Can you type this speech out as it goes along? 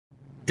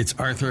It's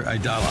Arthur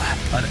Aidala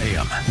on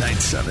AM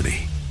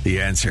 970.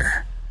 The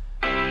Answer.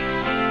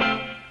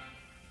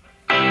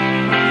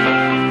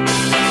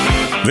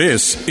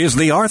 This is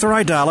the Arthur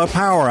Aidala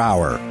Power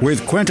Hour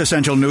with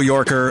quintessential New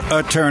Yorker,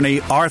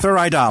 attorney Arthur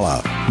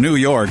Aidala, New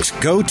York's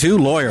go-to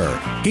lawyer.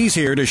 He's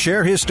here to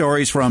share his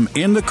stories from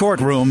in the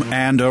courtroom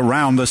and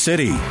around the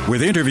city,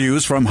 with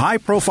interviews from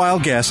high-profile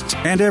guests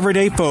and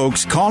everyday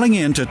folks calling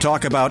in to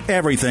talk about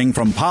everything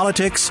from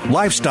politics,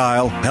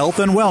 lifestyle, health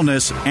and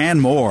wellness,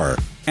 and more.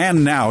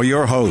 And now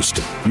your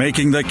host,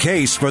 making the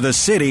case for the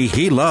city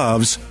he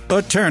loves,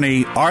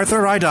 attorney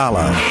Arthur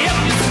Aidala.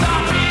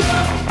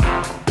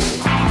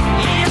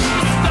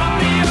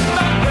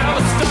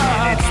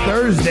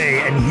 Thursday,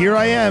 and here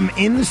I am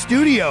in the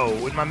studio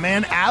with my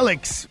man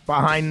Alex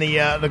behind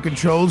the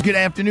controls. Good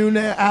afternoon,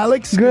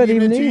 Alex. Good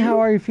evening. How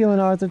are you feeling,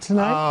 Arthur,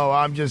 tonight? Oh,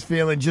 I'm just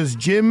feeling just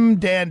Jim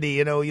Dandy.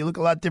 You know, you look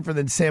a lot different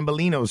than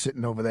Sambolino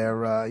sitting over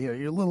there.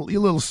 You're a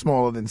little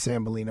smaller than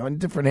Sambolino, and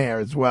different hair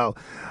as well.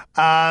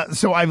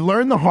 So I've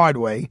learned the hard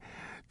way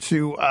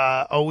to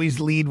always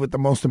lead with the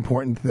most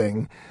important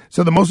thing.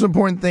 So the most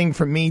important thing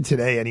for me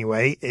today,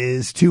 anyway,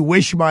 is to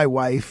wish my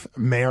wife,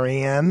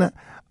 Marianne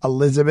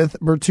Elizabeth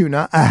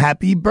Bertuna, a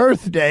happy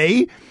birthday.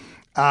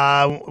 We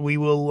had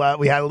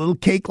a little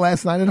cake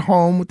last night at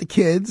home with the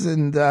kids,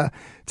 and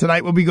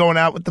tonight we'll be going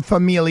out with the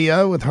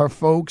familia, with her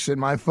folks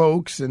and my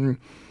folks, and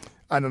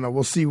I don't know.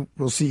 We'll see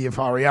if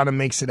Ariana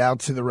makes it out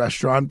to the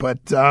restaurant.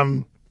 But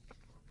I'm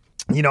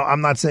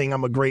not saying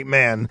I'm a great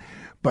man,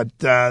 but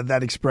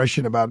that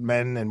expression about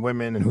men and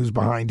women and who's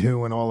behind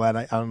who and all that,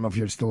 I don't know if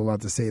you're still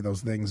allowed to say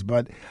those things,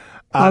 but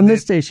on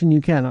this station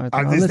you can, Arthur.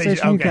 On this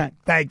station, okay. You can.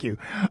 Thank you.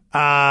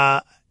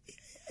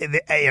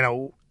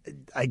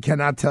 I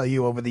cannot tell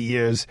you over the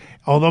years,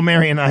 although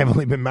Mary and I have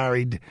only been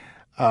married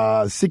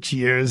 6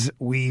 years,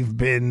 we've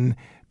been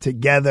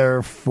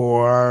together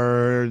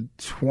for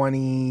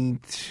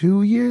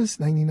 22 years,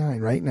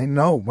 99, right?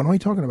 No, what am I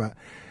talking about?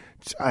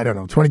 I don't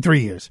know, 23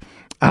 years.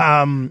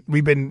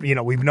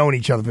 We've known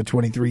each other for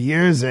 23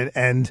 years,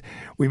 and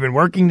we've been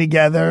working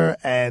together,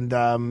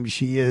 and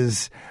she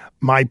is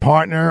my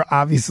partner,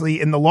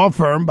 obviously, in the law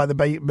firm by the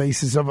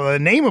basis of the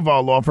name of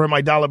our law firm,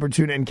 Aidala,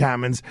 Bertuna and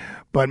Kamins.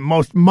 But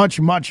much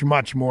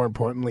more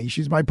importantly,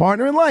 she's my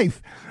partner in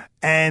life.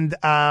 And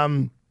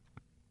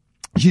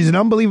she's an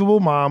unbelievable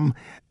mom.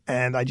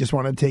 And I just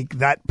want to take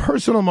that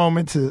personal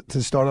moment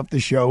to start off the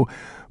show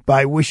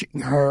by wishing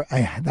her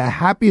the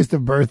happiest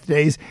of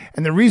birthdays.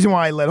 And the reason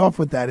why I let off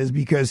with that is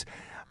because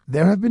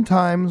there have been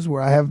times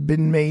where I had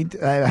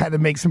to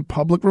make some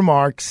public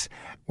remarks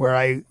where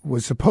I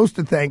was supposed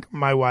to thank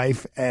my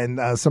wife,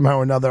 and somehow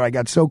or another I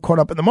got so caught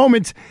up in the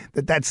moment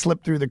that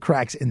slipped through the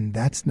cracks, and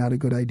that's not a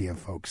good idea,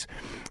 folks.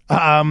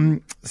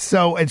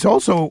 So it's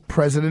also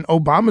President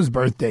Obama's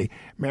birthday.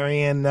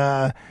 Marianne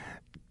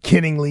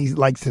kiddingly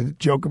likes to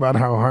joke about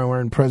how her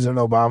and President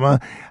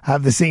Obama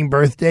have the same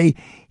birthday.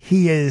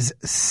 He is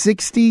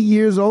 60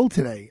 years old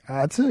today.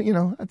 That's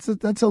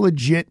a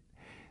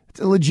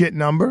legit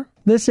number.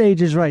 This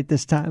age is right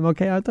this time,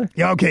 okay, Arthur?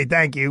 Yeah, okay,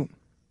 thank you.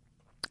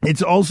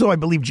 It's also, I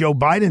believe, Joe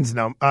Biden's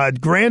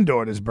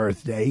granddaughter's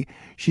birthday.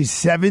 She's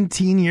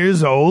 17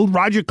 years old.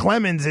 Roger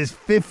Clemens is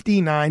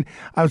 59.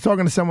 I was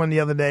talking to someone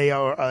the other day,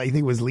 or I think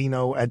it was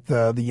Lino at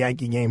the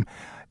Yankee game.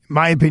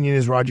 My opinion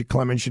is Roger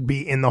Clemens should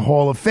be in the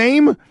Hall of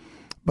Fame,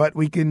 but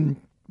we can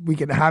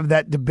have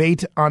that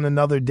debate on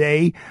another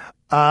day.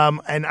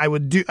 And I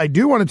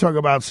do want to talk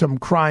about some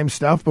crime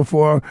stuff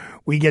before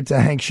we get to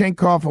Hank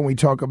Shenkoff, and we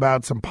talk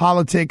about some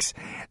politics.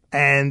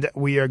 And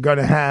we are going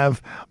to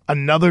have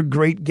another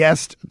great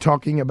guest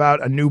talking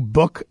about a new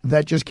book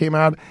that just came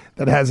out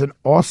that has an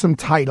awesome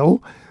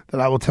title that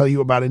I will tell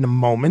you about in a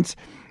moment.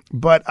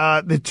 But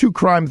the two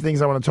crime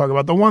things I want to talk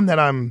about, the one that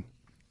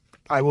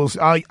I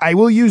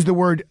will use the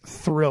word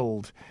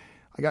thrilled.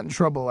 I got in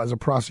trouble as a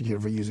prosecutor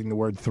for using the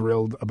word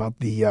thrilled about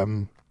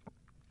the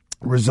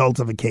results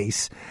of a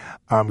case,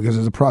 because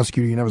as a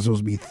prosecutor, you're never supposed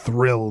to be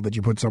thrilled that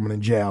you put someone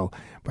in jail.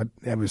 But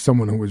it was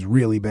someone who was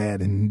really bad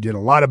and did a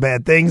lot of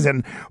bad things.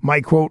 And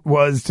my quote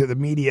was to the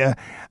media,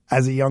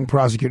 as a young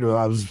prosecutor,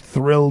 I was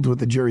thrilled with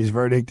the jury's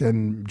verdict.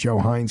 And Joe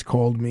Hines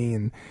called me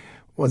and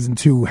wasn't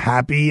too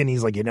happy. And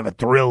he's like, "You're never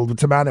thrilled.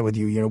 What's the matter with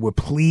you? You know, we're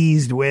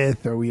pleased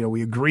with, or, you know,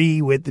 we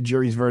agree with the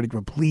jury's verdict. We're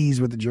pleased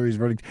with the jury's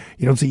verdict.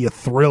 You don't say you're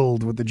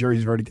thrilled with the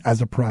jury's verdict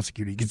as a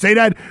prosecutor. You can say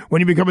that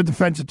when you become a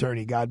defense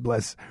attorney. God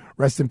bless.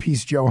 Rest in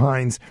peace, Joe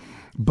Hines."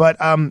 But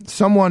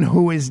someone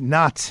who is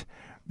not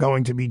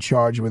going to be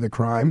charged with a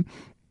crime,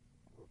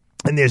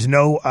 and there's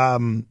no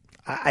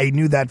I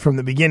knew that from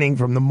the beginning.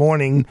 From the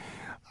morning,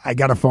 I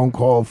got a phone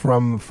call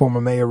from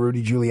former Mayor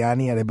Rudy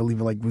Giuliani, and I believe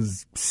it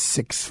was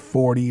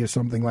 6:40 or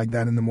something like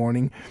that in the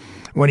morning,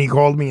 when he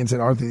called me and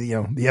said, "Arthur, the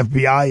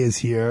FBI is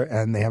here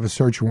and they have a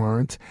search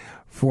warrant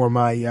for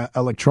my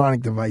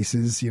electronic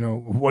devices.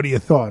 What are your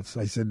thoughts?"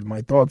 I said,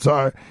 "My thoughts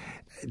are,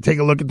 take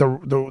a look at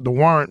the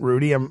warrant,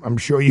 Rudy. I'm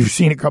sure you've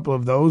seen a couple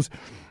of those.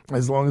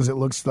 As long as it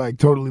looks like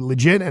totally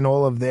legit and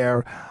all of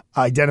their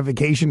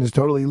identification is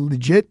totally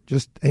legit,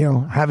 just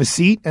have a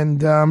seat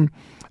and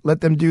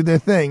let them do their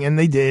thing." And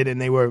they did,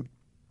 and they were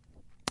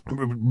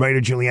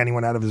Mayor Giuliani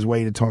went out of his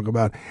way to talk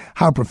about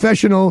how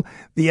professional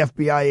the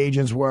FBI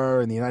agents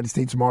were and the United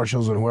States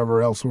Marshals and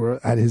whoever else were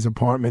at his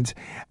apartment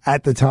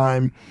at the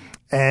time.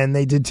 And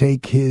they did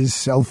take his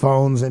cell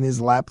phones and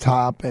his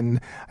laptop and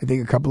I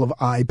think a couple of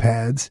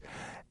iPads.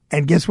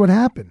 And guess what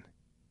happened?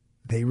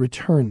 They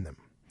returned them.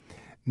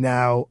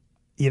 Now,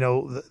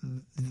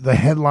 the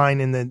headline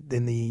in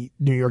the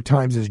New York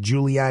Times is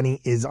Giuliani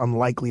is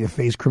unlikely to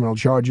face criminal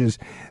charges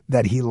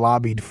that he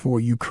lobbied for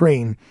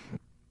Ukraine.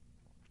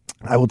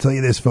 I will tell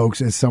you this,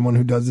 folks, as someone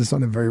who does this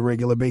on a very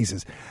regular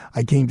basis.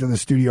 I came to the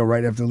studio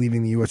right after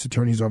leaving the U.S.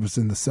 Attorney's Office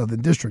in the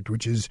Southern District,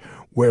 which is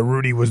where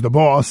Rudy was the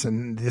boss,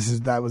 and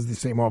that was the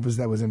same office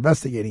that was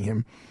investigating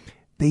him.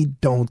 They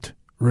don't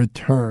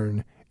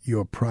return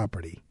your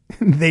property.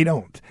 They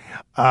don't.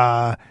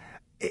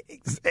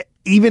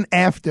 Even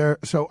after,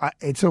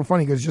 it's so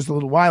funny because just a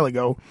little while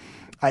ago,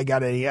 I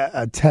got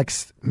a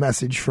text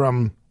message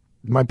from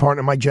my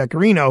partner, Mike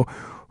Giaccarino,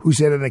 who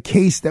said in a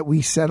case that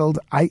we settled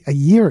a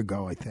year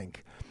ago, I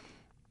think,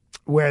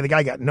 where the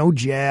guy got no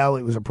jail.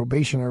 It was a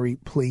probationary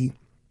plea.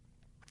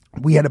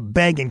 We had to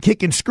beg and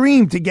kick and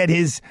scream to get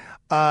his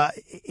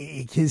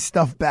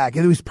stuff back.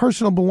 And it was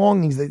personal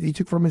belongings that he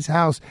took from his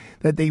house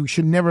that they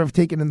should never have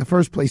taken in the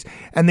first place,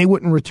 and they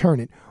wouldn't return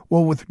it.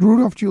 Well, with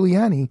Rudolph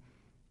Giuliani,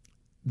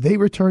 they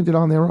returned it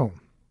on their own.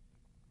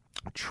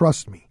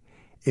 Trust me,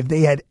 if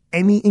they had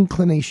any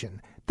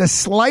inclination, the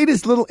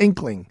slightest little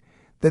inkling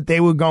that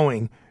they were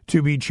going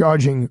to be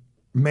charging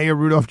Mayor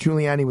Rudolph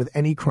Giuliani with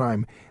any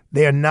crime,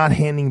 they are not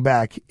handing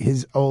back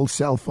his old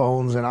cell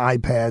phones and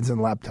iPads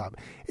and laptop.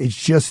 It's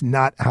just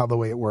not how the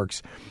way it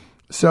works.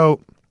 So,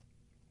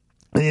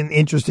 an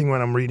interesting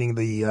when I'm reading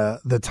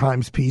the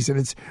Times piece, and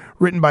it's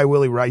written by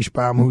Willie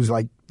Reichbaum, who's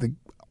like the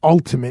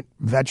ultimate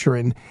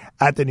veteran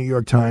at the New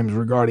York Times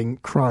regarding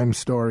crime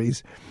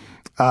stories.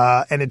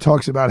 And it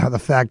talks about how the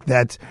fact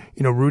that,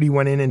 Rudy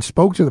went in and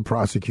spoke to the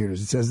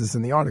prosecutors. It says this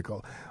in the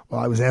article. Well,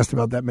 I was asked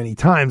about that many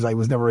times. I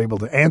was never able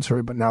to answer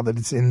it. But now that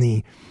it's in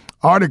the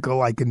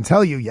article, I can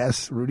tell you,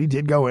 yes, Rudy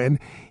did go in.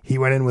 He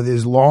went in with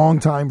his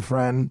longtime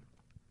friend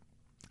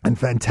and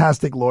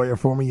fantastic lawyer,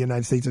 former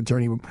United States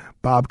Attorney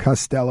Bob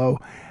Costello.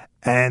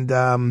 And,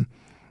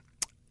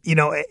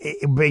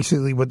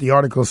 basically what the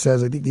article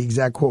says, I think the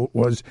exact quote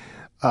was,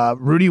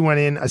 Rudy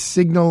went in, a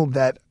signal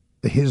that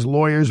his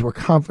lawyers were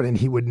confident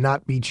he would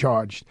not be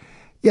charged.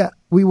 Yeah,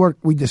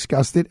 we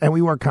discussed it, and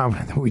we were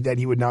confident that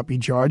he would not be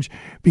charged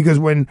because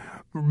when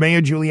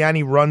Mayor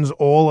Giuliani runs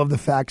all of the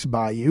facts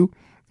by you,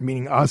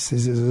 meaning us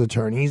as his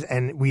attorneys,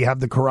 and we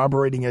have the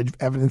corroborating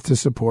evidence to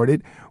support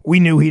it, we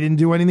knew he didn't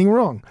do anything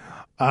wrong.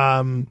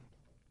 Was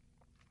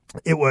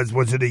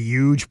it a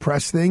huge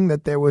press thing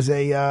that there was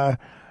the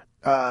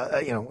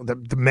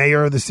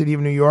mayor of the city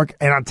of New York,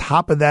 and on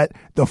top of that,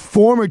 the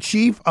former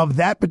chief of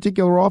that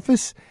particular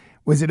office?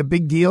 Was it a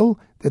big deal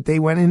that they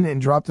went in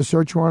and dropped a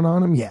search warrant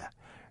on him? Yeah.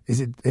 Is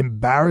it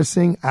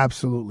embarrassing?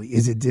 Absolutely.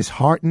 Is it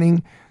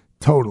disheartening?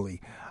 Totally.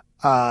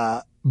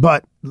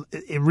 But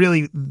it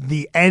really,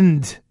 the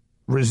end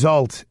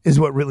result is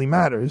what really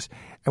matters.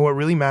 And what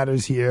really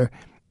matters here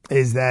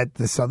is that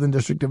the Southern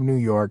District of New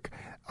York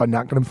are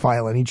not going to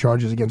file any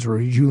charges against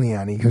Rudy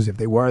Giuliani, because if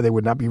they were, they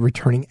would not be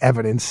returning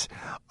evidence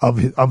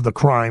of the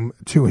crime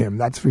to him.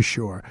 That's for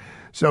sure.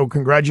 So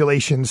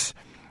congratulations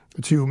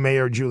to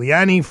Mayor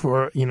Giuliani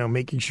for,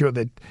 making sure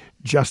that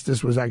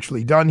justice was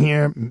actually done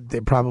here.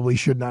 There probably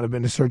should not have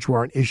been a search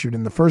warrant issued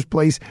in the first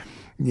place.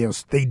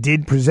 They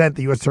did present,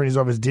 the U.S. Attorney's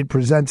Office did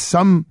present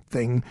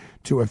something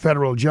to a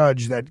federal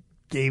judge that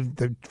gave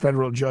the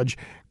federal judge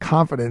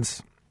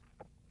confidence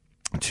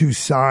to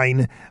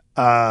sign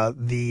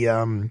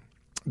the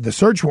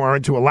search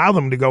warrant to allow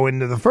them to go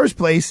into the first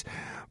place.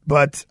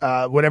 But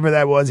whatever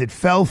that was, it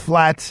fell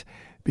flat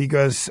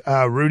because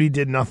Rudy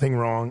did nothing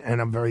wrong. And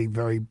I'm very,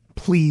 very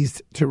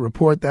pleased to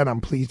report that.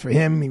 I'm pleased for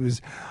him. He was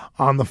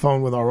on the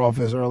phone with our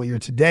office earlier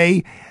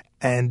today,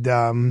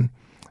 and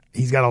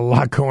he's got a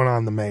lot going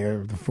on,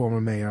 the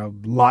former mayor, a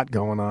lot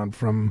going on,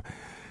 from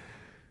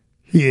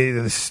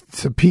the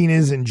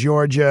subpoenas in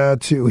Georgia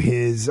to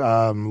his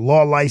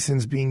law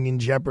license being in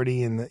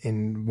jeopardy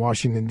in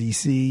Washington,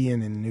 D.C.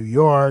 and in New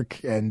York.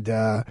 And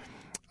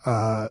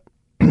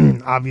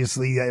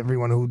obviously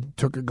everyone who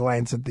took a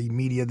glance at the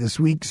media this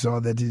week saw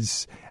that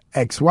his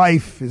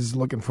ex-wife is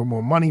looking for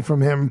more money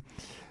from him.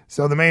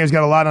 So the mayor's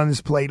got a lot on his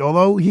plate,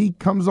 although he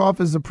comes off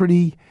as a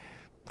pretty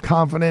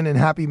confident and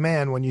happy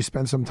man when you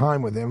spend some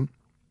time with him.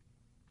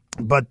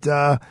 But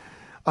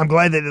I'm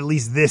glad that at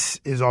least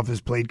this is off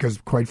his plate, because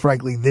quite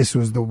frankly, this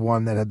was the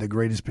one that had the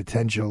greatest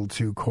potential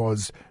to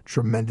cause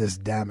tremendous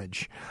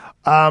damage.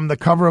 The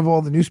cover of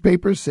all the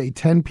newspapers say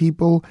 10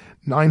 people,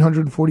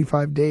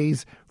 945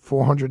 days,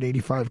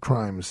 485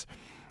 crimes.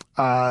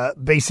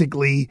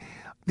 Basically,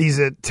 these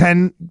are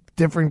 10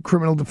 different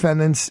criminal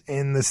defendants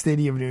in the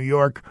city of New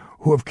York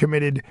who have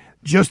committed,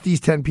 just these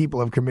 10 people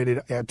have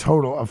committed a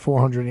total of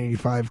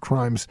 485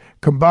 crimes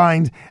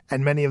combined,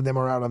 and many of them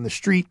are out on the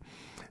street.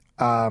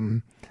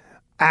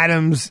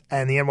 Adams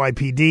and the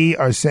NYPD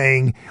are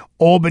saying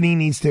Albany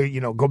needs to,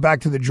 go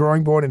back to the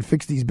drawing board and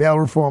fix these bail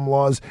reform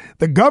laws.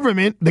 The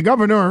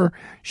governor,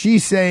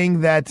 she's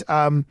saying that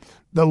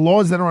the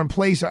laws that are in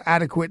place are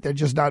adequate. They're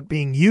just not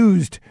being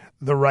used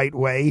the right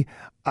way.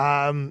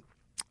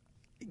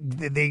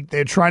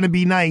 They're trying to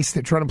be nice.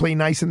 They're trying to play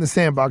nice in the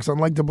sandbox.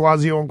 Unlike de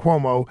Blasio and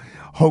Cuomo,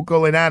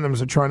 Hochul and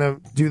Adams are trying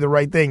to do the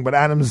right thing. But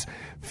Adams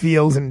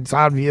feels, and it's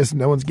obvious,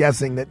 no one's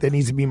guessing, that there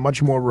needs to be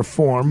much more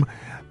reform.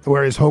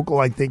 Whereas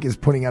Hochul, I think, is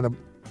putting out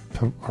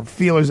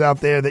feelers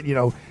out there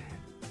that,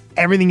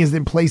 everything is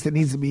in place that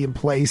needs to be in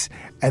place,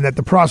 and that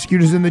the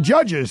prosecutors and the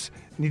judges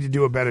need to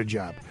do a better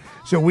job.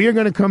 So we are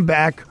going to come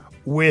back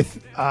with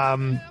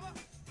Hank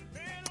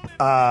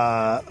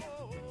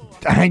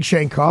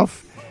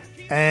Shankoff.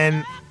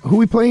 And who are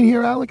we playing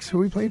here, Alex? Who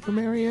are we playing for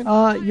Marianne?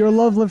 Your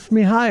Love Lifts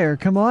Me Higher.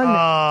 Come on.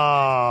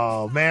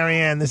 Oh,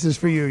 Marianne, this is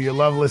for you. Your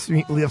Love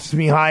Lifts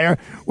Me Higher.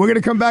 We're going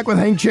to come back with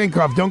Hank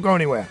Shankoff. Don't go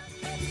anywhere.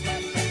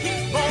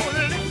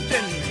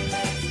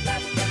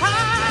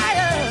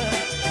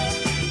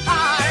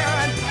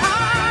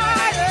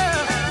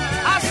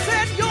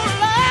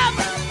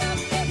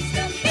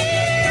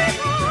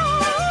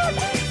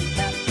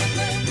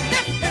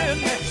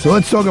 So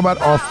let's talk about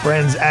our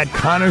friends at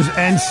Connors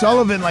and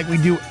Sullivan like we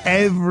do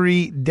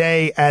every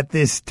day at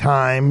this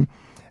time.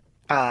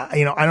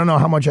 I don't know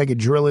how much I could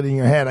drill it in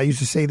your head. I used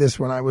to say this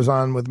when I was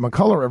on with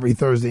McCullough every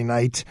Thursday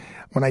night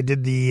when I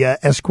did the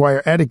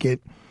Esquire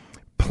etiquette.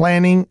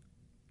 Planning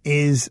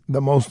is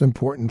the most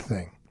important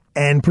thing.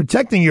 And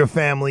protecting your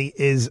family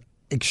is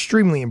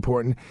extremely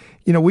important.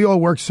 We all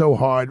work so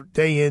hard,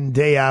 day in,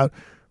 day out.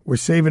 We're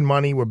saving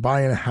money. We're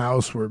buying a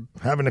house. We're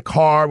having a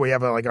car. We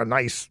have a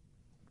nice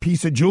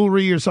piece of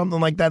jewelry or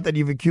something like that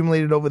you've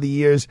accumulated over the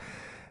years.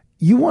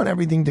 You want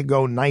everything to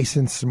go nice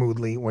and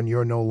smoothly when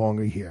you're no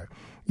longer here.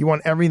 You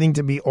want everything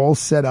to be all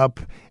set up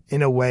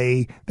in a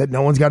way that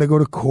no one's got to go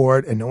to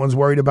court and no one's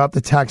worried about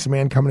the tax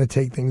man coming to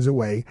take things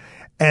away.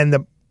 And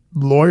the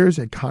lawyers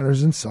at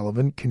Connors and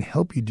Sullivan can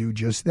help you do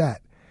just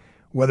that.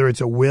 Whether it's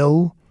a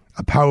will,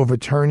 a power of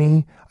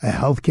attorney, a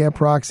healthcare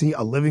proxy,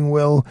 a living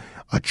will,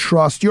 a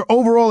trust, your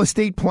overall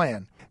estate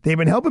plan. They've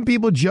been helping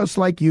people just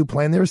like you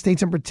plan their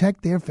estates and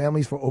protect their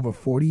families for over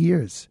 40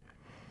 years.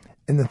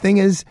 And the thing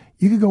is,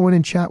 you could go in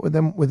and chat with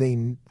them with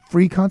a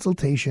free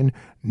consultation,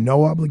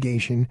 no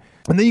obligation.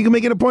 And then you can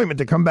make an appointment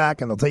to come back,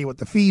 and they'll tell you what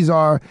the fees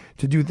are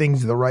to do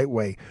things the right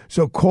way.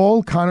 So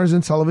call Connors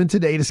and Sullivan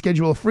today to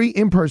schedule a free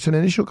in-person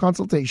initial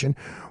consultation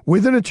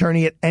with an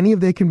attorney at any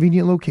of their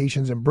convenient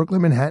locations in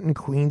Brooklyn, Manhattan,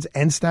 Queens,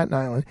 and Staten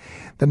Island.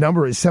 The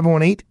number is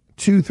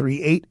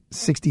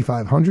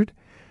 718-238-6500,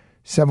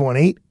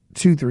 718-238-6500,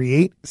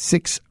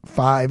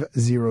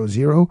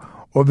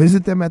 or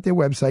visit them at their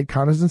website,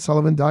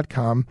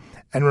 connorsandsullivan.com.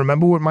 And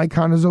remember what Mike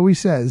Connors always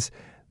says,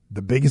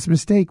 the biggest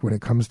mistake when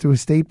it comes to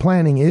estate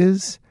planning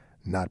is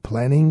not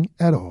planning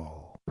at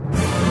all.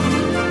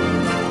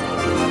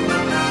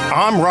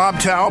 I'm Rob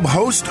Taub,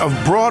 host of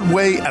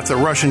Broadway at the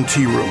Russian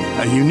Tea Room,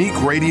 a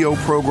unique radio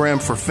program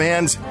for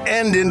fans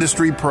and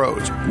industry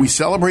pros. We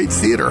celebrate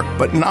theater,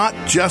 but not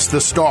just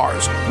the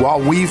stars. While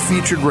we've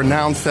featured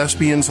renowned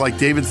thespians like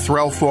David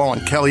Threlfall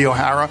and Kelly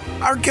O'Hara,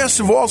 our guests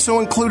have also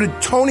included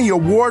Tony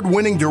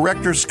Award-winning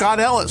director Scott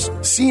Ellis,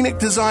 scenic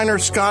designer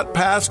Scott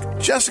Pask,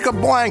 Jessica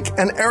Blank,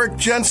 and Eric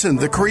Jensen,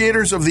 the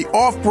creators of the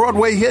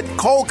off-Broadway hit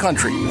Coal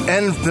Country,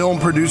 and film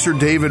producer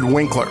David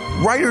Winkler.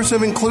 Writers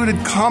have included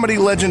comedy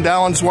legend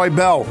Alan Zweibel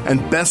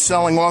and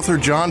best-selling author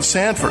John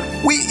Sanford.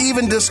 We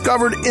even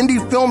discovered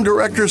indie film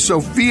director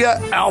Sofia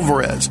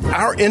Alvarez.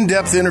 Our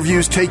in-depth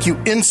interviews take you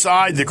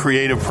inside the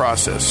creative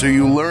process so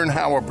you learn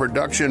how a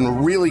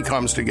production really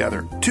comes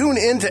together. Tune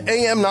in to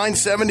AM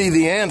 970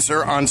 The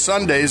Answer on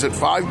Sundays at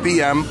 5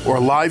 p.m. or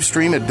live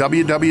stream at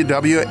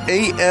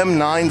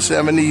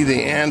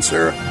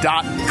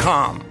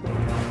www.am970theanswer.com.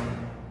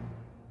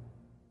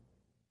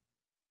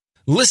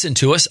 Listen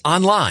to us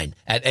online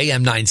at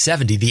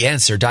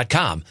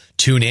am970theanswer.com.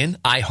 Tune in,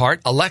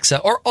 iHeart,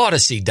 Alexa, or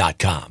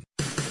Odyssey.com.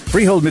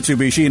 Freehold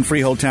Mitsubishi in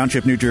Freehold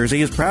Township, New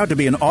Jersey is proud to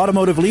be an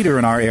automotive leader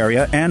in our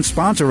area and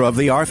sponsor of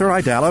the Arthur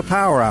Aidala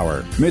Power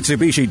Hour.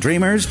 Mitsubishi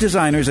dreamers,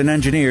 designers, and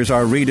engineers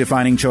are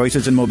redefining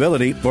choices in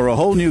mobility for a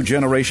whole new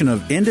generation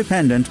of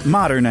independent,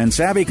 modern, and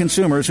savvy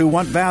consumers who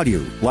want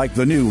value, like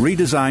the new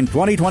redesigned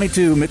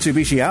 2022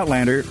 Mitsubishi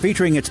Outlander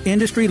featuring its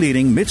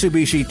industry-leading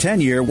Mitsubishi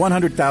 10-year,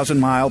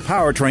 100,000-mile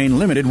powertrain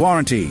limited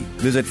warranty.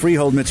 Visit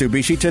Freehold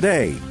Mitsubishi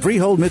today,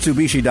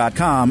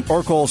 freeholdmitsubishi.com,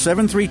 or call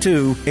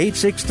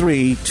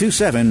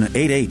 732-863-2788.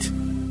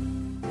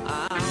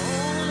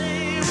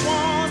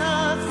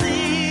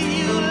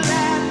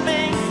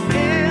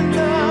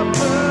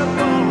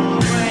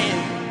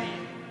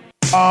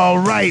 All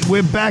right,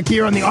 we're back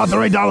here on the Arthur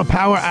Aidala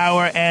Power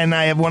Hour, and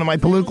I have one of my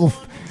political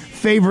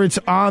favorites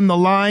on the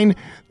line.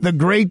 The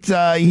great,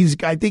 he's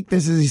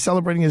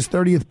celebrating his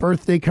 30th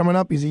birthday coming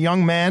up. He's a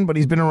young man, but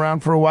he's been around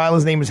for a while.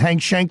 His name is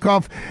Hank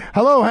Shankoff.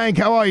 Hello, Hank.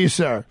 How are you,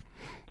 sir?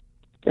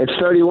 It's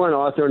 31,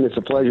 Arthur, and it's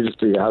a pleasure to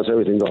see you. How's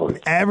everything going?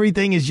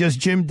 Everything is just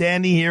Jim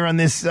Dandy here on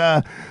this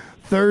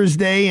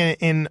Thursday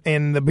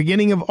in the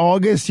beginning of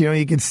August. You know,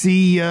 you can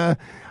see I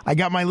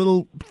got my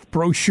little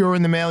brochure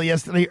in the mail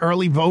yesterday.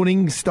 Early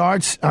voting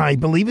starts. I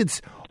believe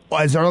it's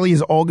as early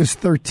as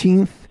August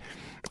 13th.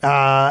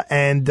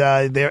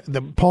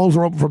 The polls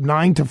are open from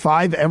 9 to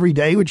 5 every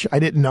day, which I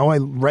didn't know. I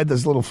read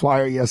this little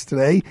flyer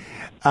yesterday.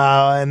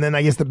 And then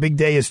I guess the big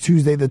day is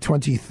Tuesday the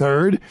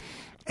 23rd.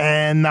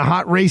 And the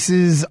hot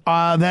races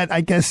that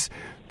I guess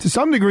to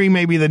some degree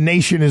maybe the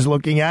nation is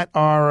looking at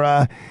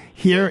are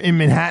here in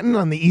Manhattan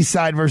on the east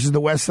side versus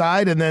the west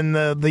side, and then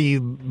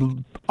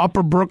the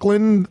upper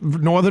Brooklyn,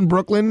 northern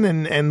Brooklyn,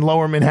 and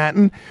lower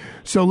Manhattan.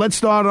 So let's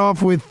start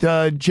off with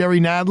Jerry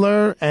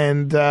Nadler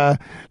and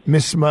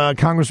Miss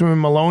Congresswoman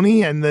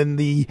Maloney, and then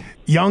the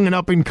young and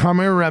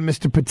up-and-comer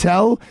Mr.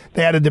 Patel.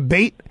 They had a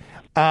debate.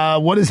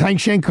 What does Hank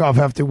Shenkoff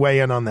have to weigh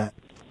in on that?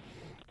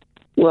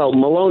 Well,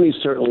 Maloney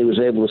certainly was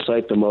able to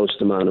cite the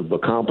most amount of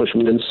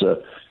accomplishments.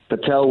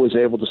 Patel was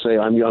able to say,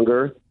 I'm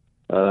younger,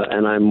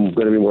 and I'm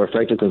going to be more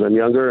effective because I'm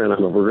younger, and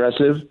I'm a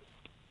progressive,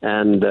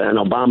 and an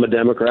Obama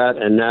Democrat.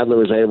 And Nadler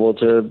was able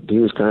to, he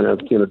was kind of,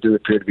 didn't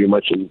appear to be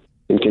much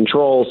in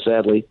control,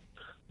 sadly.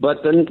 But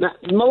then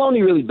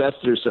Maloney really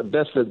bested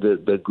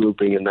the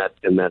grouping in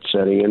that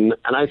setting. And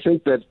I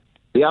think that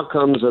the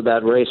outcomes of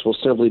that race will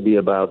simply be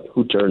about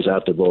who turns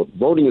out to vote.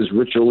 Voting is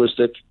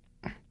ritualistic.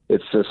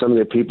 It's something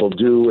that people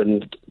do.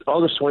 And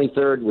August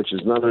 23rd, which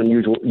is not an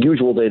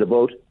usual day to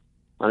vote,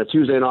 on a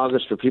Tuesday in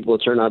August for people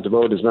to turn out to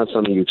vote is not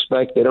something you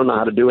expect. They don't know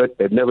how to do it.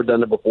 They've never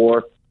done it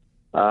before.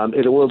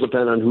 It will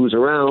depend on who's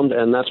around,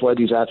 and that's why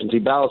these absentee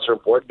ballots are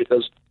important,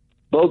 because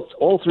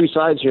all three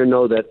sides here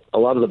know that a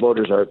lot of the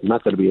voters are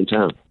not going to be in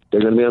town.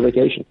 They're going to be on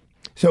vacation.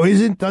 So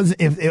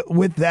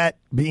with that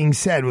being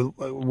said, with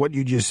what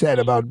you just said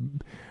about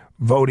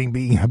voting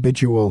being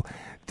habitual,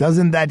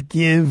 doesn't that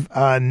give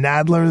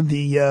Nadler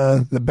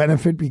the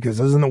benefit, because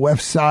isn't the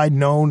West Side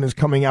known as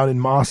coming out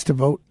in mass to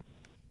vote?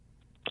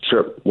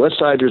 Sure. West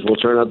Siders will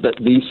turn out.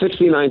 The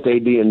 69th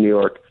AD in New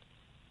York,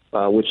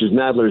 which is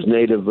Nadler's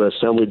native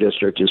assembly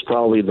district, is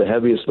probably the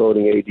heaviest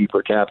voting AD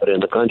per capita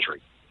in the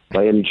country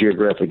by any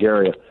geographic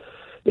area.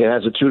 It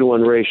has a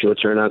 2-to-1 ratio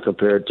turnout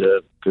compared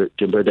to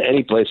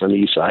any place on the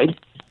east side,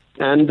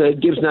 and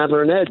it gives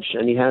Nadler an edge.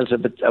 And he has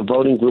a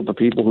voting group of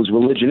people whose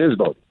religion is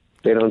voting.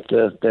 They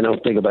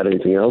don't think about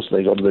anything else.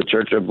 They go to the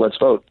church of let's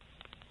vote.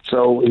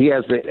 So he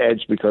has the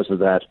edge because of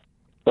that.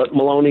 But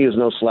Maloney is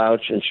no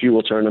slouch, and she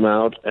will turn him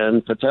out.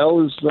 And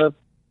Patel is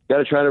got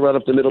to try to run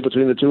up the middle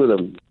between the two of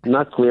them.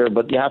 Not clear,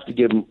 but you have to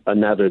give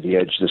Nadler the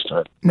edge this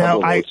time. Now,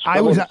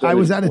 I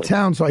was out of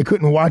town, so I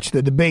couldn't watch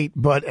the debate,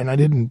 and I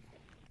didn't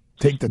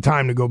take the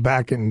time to go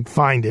back and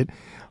find it.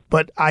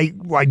 But I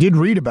did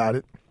read about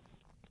it.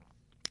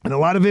 And a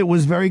lot of it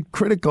was very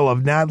critical of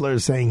Nadler,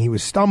 saying he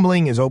was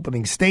stumbling, his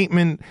opening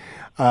statement.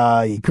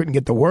 He couldn't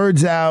get the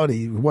words out.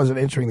 He wasn't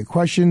answering the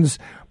questions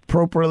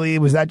appropriately.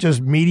 Was that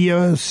just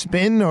media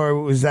spin, or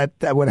was that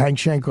what Hank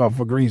Shenkoff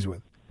agrees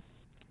with?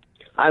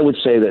 I would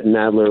say that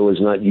Nadler was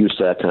not used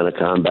to that kind of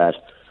combat.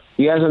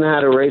 He hasn't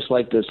had a race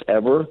like this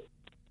ever.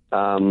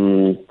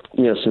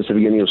 Since the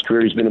beginning of his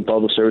career, he's been in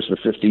public service for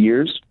 50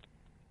 years.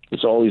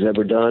 It's all he's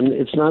ever done.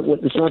 It's not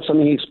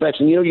something he expects.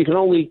 And you can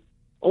only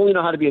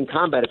know how to be in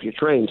combat if you're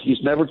trained.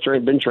 He's never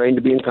been trained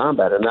to be in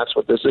combat, and that's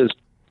what this is.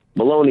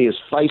 Maloney is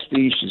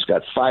feisty. She's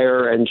got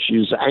fire, and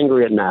she's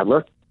angry at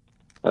Nadler.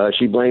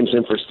 She blames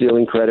him for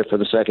stealing credit for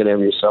the Second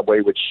Avenue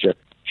subway, which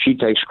she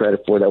takes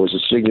credit for. That was a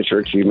signature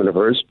achievement of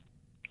hers.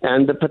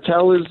 And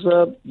Patel is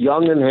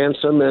young and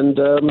handsome and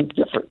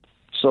different.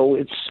 So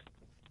it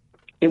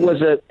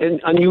was an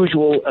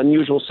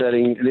unusual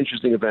setting, an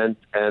interesting event.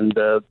 And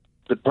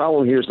the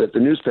problem here is that the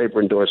newspaper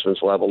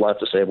endorsements will have a lot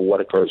to say about what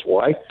occurs,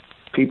 why.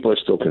 People are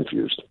still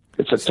confused.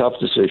 It's a tough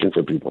decision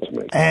for people to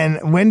make.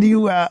 And when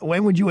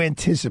would you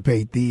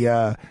anticipate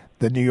the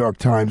New York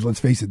Times? Let's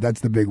face it, that's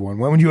the big one.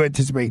 When would you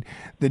anticipate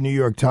the New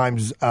York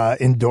Times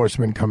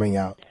endorsement coming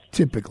out?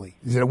 Typically,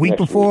 is it a week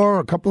before, or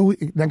a couple of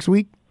weeks, next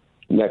week?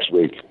 Next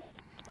week.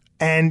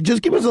 And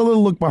just give us a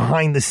little look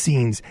behind the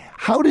scenes.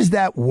 How does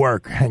that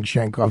work, Hank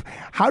Shenkoff?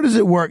 How does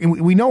it work?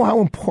 And we know how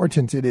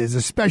important it is,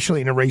 especially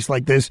in a race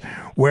like this,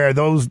 where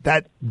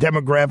that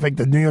demographic,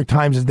 the New York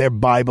Times is their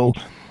Bible.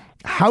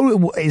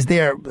 How is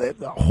there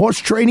horse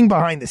trading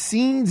behind the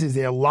scenes? Is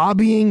there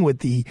lobbying with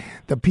the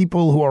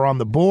people who are on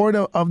the board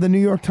of the New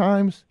York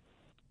Times?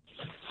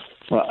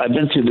 Well, I've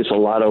been through this a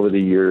lot over the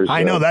years.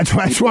 I know. That's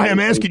why I'm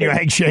asking you,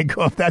 Hank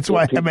Shenkoff. That's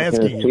why I'm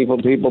asking you.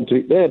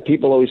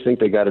 People always think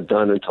they got it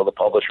done until the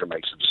publisher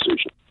makes a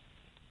decision.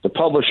 The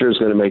publisher is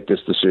going to make this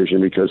decision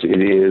because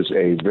it is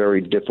a very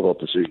difficult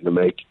decision to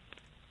make.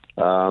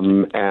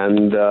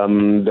 And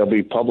there'll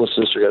be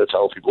publicists who are going to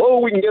tell people, "Oh,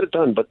 we can get it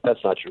done," but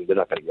that's not true. They're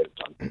not going to get it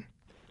done.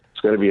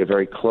 It's going to be a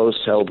very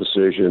close-held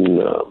decision.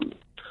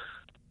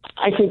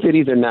 I think that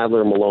either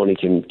Nadler or Maloney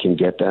can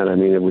get that. I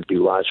mean, it would be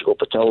logical.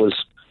 Patel is.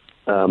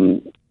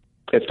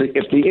 If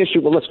the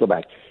issue, well, let's go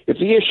back. If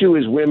the issue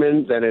is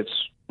women, then it's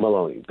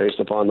Maloney, based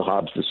upon the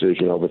Hobbs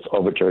decision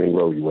overturning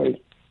Roe v. Wade.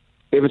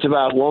 If it's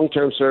about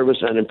long-term service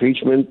and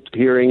impeachment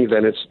hearing,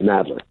 then it's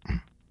Nadler.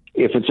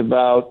 If it's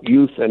about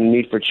youth and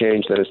need for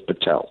change, then it's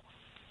Patel.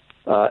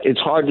 It's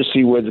hard to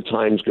see where the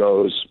Times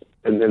goes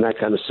in that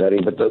kind of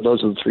setting, but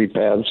those are the three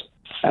paths.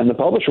 And the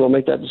publisher will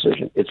make that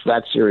decision. It's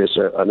that serious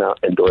an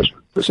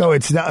endorsement. So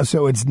it's not.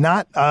 So it's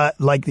not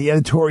like the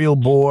editorial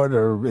board,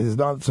 or is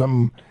not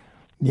some,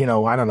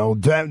 I don't know,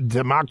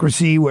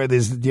 democracy where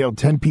there's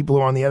 10 people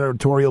who are on the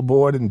editorial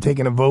board and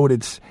taking a vote.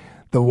 It's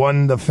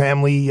the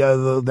family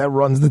that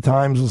runs the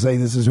Times will say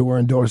this is who we're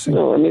endorsing.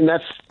 No, I mean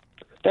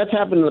that's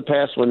happened in the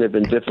past when there've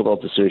been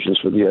difficult decisions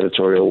for the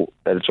editorial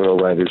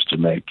writers to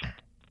make.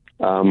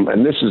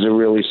 And this is a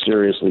really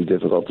seriously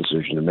difficult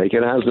decision to make.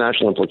 It has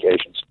national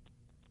implications.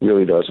 It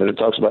really does. And it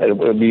talks about, it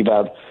would be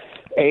about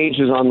age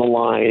is on the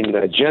line,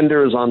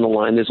 gender is on the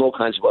line. There's all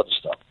kinds of other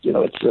stuff.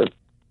 It's a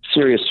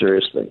serious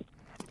thing.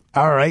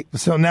 All right.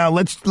 So now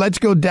let's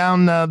go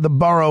down the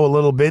borough a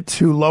little bit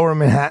to Lower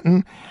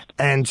Manhattan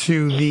and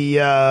to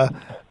the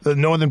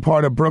northern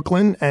part of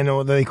Brooklyn, and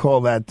what they call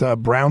that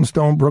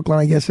Brownstone, Brooklyn,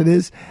 I guess it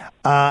is.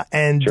 Sure.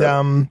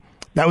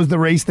 That was the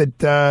race that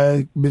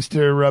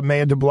Mr.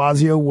 Mayor de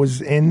Blasio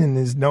was in and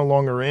is no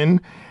longer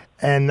in.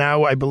 And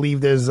now I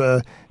believe there's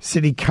a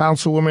city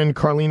councilwoman,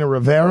 Carlina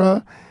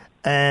Rivera,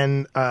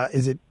 and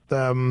is it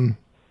you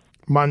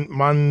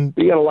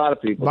got a lot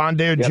of people.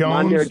 Mondaire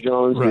Jones. Mondaire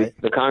Jones, right.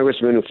 the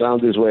congressman who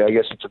found his way. I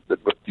guess he took do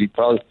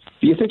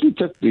you think he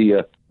took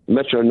the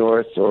Metro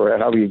North, or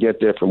however you get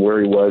there from where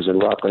he was in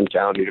Rockland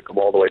County, to come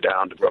all the way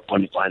down to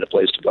Brooklyn to find a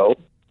place to go?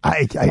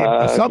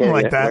 Something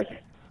like that. Right.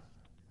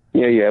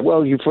 Yeah.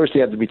 Well, you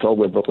had to be told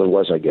where Brooklyn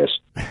was, I guess.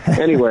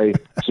 Anyway,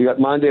 so you got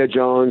Mondaire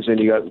Jones, and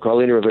you got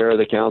Carlina Rivera,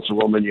 the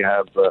councilwoman. You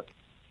have the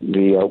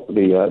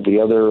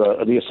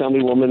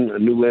assemblywoman,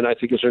 New Lynn, I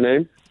think is her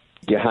name.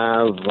 You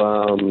have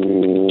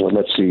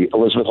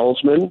Elizabeth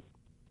Holtzman,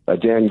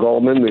 Dan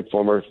Goldman, the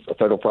former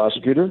federal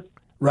prosecutor.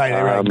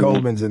 Right.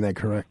 Goldman's in there,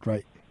 correct?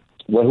 Right.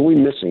 Well, who are we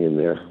missing in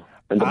there?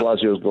 And de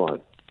Blasio's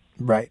gone.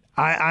 Right.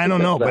 I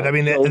don't know, but I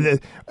mean,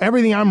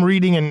 everything I'm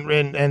reading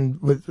and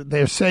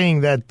they're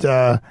saying that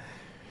the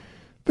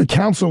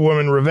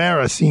councilwoman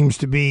Rivera seems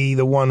to be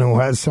the one who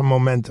has some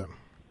momentum.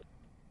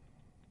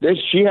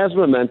 She has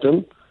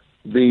momentum.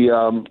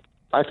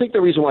 I think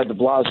the reason why de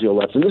Blasio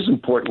left, and this is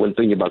important when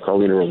thinking about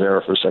Carlina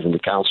Rivera for a second, the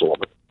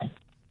councilwoman,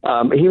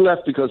 he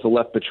left because the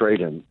left betrayed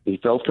him. He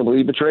felt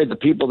completely betrayed. The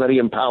people that he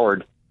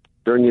empowered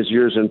during his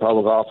years in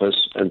public office,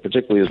 and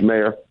particularly as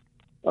mayor,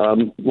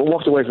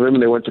 walked away from him,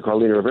 and they went to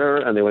Carlina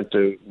Rivera, and they went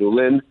to New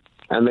Lynn,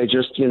 and they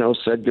just,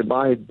 said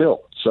goodbye,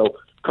 Bill. So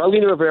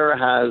Carlina Rivera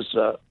has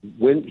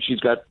she's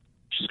got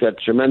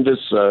tremendous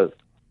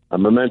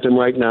momentum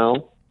right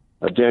now.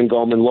 Dan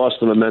Goldman lost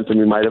the momentum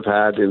he might have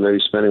had, and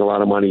he's spending a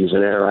lot of money. He's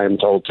an heir, I am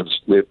told, to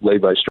lay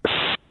by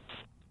strength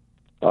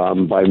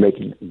by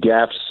making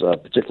gaffes,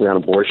 particularly on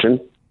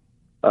abortion.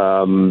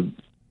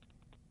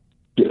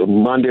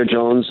 Mondaire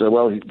Jones,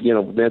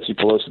 Nancy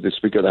Pelosi, the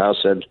Speaker of the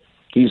House, said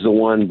he's the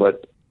one,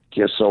 but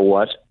guess so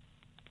what?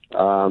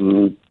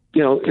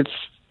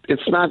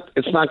 It's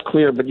not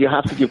clear, but you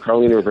have to give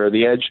Carlina Rivera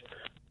the edge.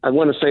 I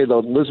want to say, though,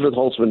 Elizabeth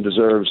Holtzman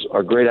deserves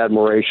our great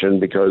admiration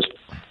because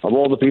of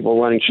all the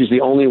people running, she's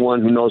the only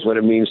one who knows what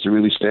it means to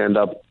really stand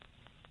up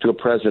to a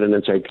president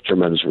and take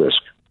tremendous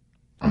risk.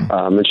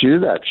 And she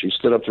did that. She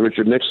stood up to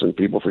Richard Nixon.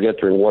 People forget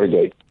during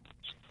Watergate.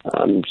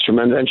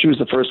 Tremendous. And she was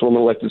the first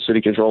woman elected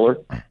city controller,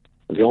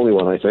 the only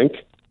one, I think.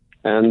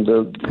 And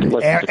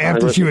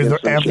after she was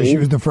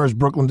the first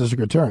Brooklyn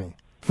district attorney,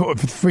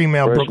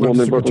 female Brooklyn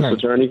district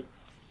attorney.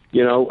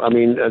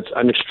 It's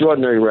an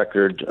extraordinary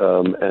record,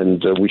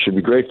 and we should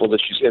be grateful that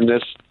she's in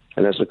this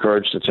and has the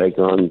courage to take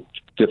on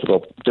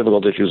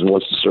difficult issues and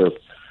wants to serve.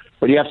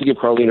 But you have to give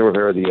Carlina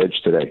Rivera the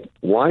edge today.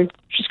 Why?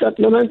 She's got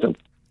momentum.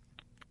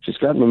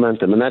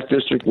 And that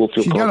district will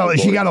feel.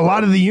 She got a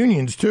lot of the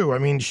unions too. I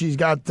mean, she's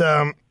got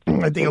I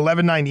think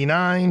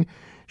 1199.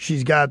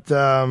 She's got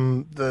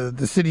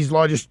the city's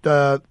largest,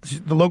 the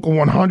local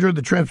 100,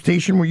 the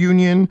transportation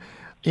union.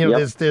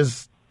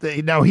 There's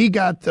now he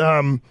got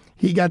the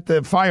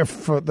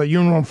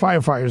Union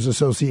Firefighters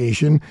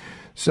Association,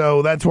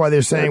 so that's why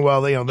they're saying,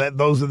 well, that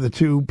those are the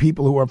two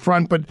people who are up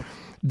front. But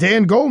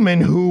Dan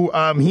Goldman, who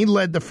he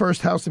led the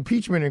first House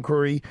impeachment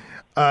inquiry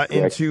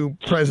into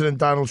President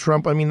Donald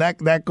Trump. I mean,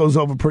 that goes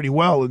over pretty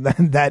well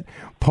in that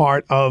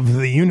part of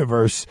the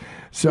universe.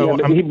 So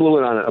he blew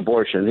it on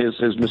abortion.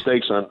 His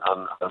mistakes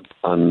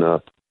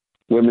on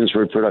women's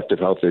reproductive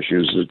health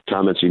issues, the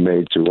comments he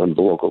made to one of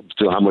the local,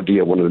 to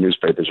Hamodia, one of the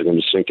newspapers, are going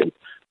to sink him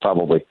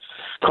probably.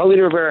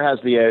 Carlina Rivera has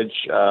the edge.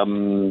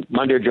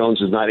 Mondaire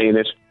Jones is not in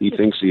it. He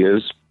thinks he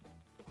is.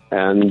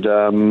 And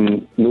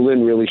New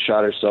Lynn really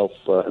shot herself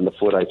in the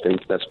foot, I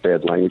think. That's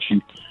bad language.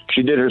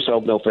 She did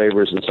herself no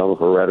favors in some of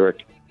her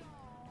rhetoric.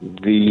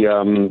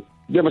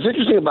 What's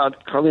interesting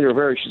about Carlina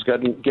Rivera, she's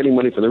getting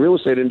money from the real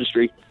estate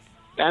industry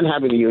and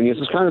having the unions.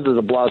 It's kind of the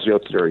de Blasio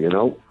theory,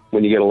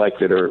 when you get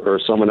elected or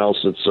someone else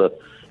that's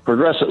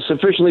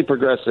sufficiently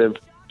progressive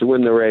to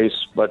win the race,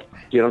 but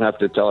you don't have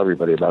to tell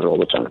everybody about it all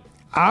the time.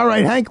 All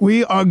right, Hank,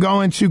 we are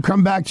going to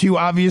come back to you,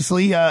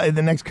 obviously, in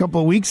the next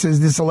couple of weeks as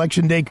this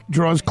election day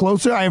draws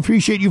closer. I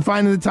appreciate you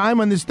finding the time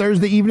on this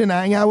Thursday evening to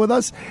hang out with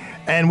us,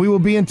 and we will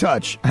be in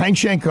touch. Hank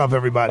Shenkoff,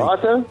 everybody.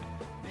 Arthur,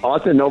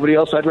 nobody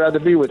else I'd rather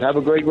be with. Have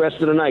a great rest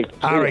of the night.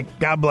 All right,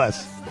 God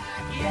bless.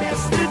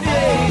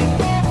 Yesterday,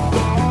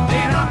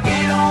 then I'll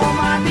get on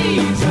my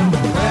knees and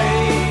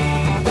pray.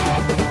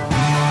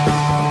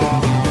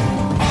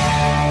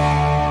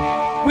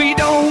 We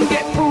don't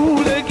get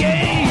fooled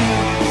again.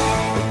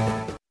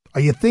 Are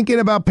you thinking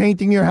about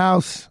painting your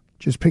house?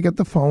 Just pick up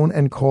the phone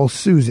and call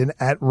Susan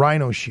at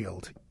Rhino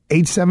Shield.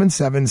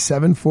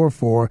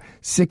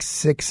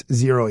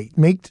 877-744-6608.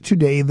 Make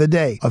today the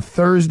day. A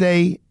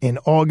Thursday in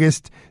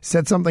August.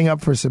 Set something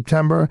up for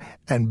September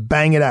and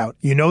bang it out.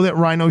 You know that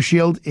Rhino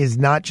Shield is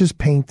not just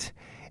paint.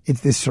 It's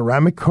this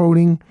ceramic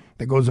coating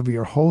that goes over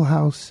your whole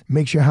house,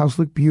 makes your house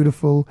look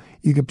beautiful.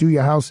 You could do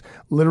your house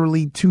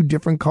literally 2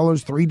 different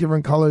colors, 3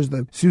 different colors.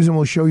 Susan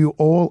will show you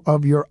all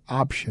of your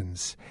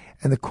options.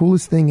 And the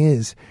coolest thing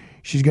is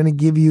she's going to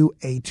give you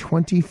a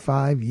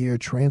 25-year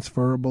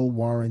transferable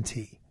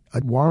warranty.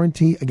 A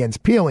warranty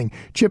against peeling,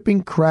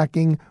 chipping,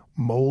 cracking,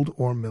 mold,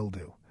 or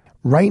mildew.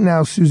 Right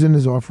now, Susan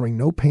is offering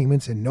no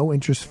payments and no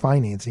interest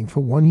financing for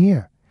 1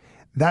 year.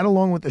 That,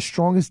 along with the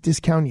strongest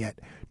discount yet,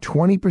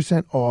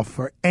 20% off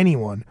for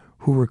anyone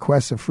who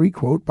requests a free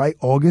quote by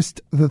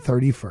August the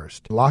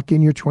 31st. Lock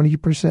in your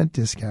 20%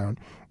 discount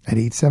at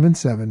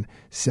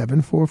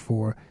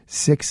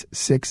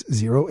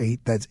 877-744-6608.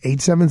 That's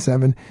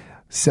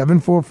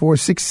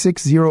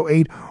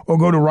 877-744-6608. Or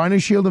go to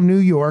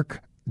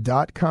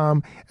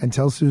rhinoshieldofnewyork.com and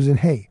tell Susan,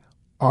 hey,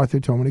 Arthur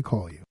told me to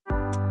call you.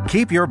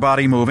 Keep your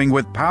body moving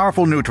with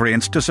powerful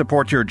nutrients to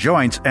support your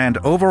joints and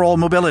overall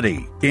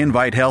mobility.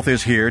 Invite Health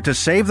is here to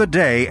save the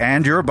day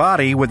and your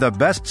body with the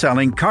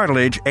best-selling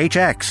Cartilage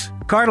HX.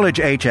 Cartilage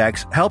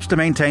HX helps to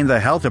maintain the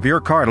health of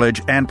your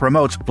cartilage and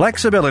promotes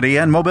flexibility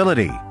and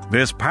mobility.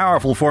 This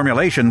powerful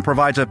formulation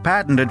provides a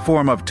patented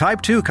form of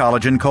type 2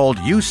 collagen called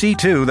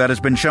UC2 that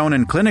has been shown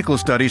in clinical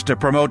studies to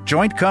promote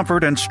joint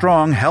comfort and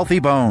strong, healthy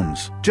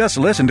bones. Just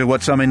listen to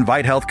what some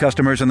Invite Health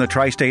customers in the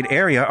tri-state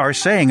area are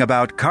saying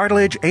about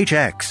Cartilage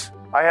HX.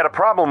 I had a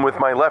problem with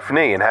my left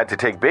knee and had to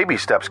take baby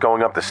steps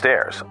going up the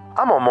stairs.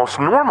 I'm almost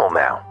normal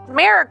now.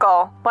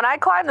 Miracle! When I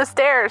climb the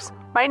stairs,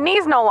 my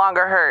knees no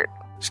longer hurt.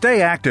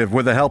 Stay active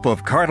with the help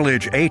of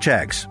Cartilage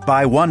HX.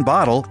 Buy 1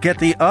 bottle, get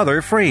the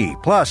other free,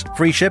 plus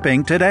free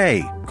shipping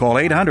today. Call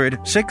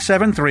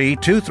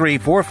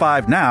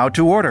 800-673-2345 now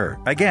to order.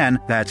 Again,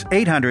 that's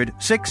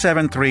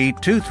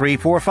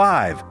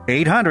 800-673-2345.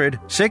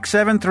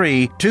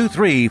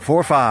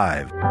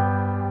 800-673-2345.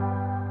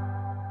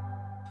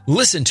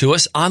 Listen to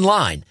us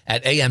online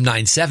at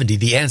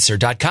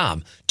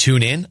am970theanswer.com.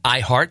 Tune in,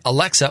 iHeart,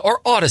 Alexa, or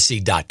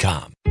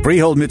Odyssey.com.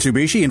 Freehold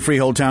Mitsubishi in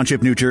Freehold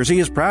Township, New Jersey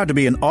is proud to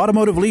be an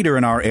automotive leader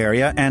in our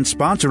area and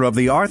sponsor of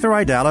the Arthur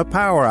Aidala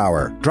Power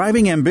Hour.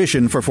 Driving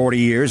ambition for 40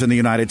 years in the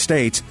United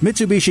States,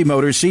 Mitsubishi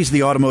Motors sees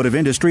the automotive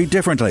industry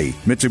differently.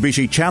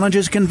 Mitsubishi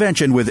challenges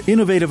convention with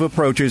innovative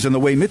approaches in the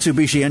way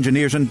Mitsubishi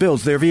engineers and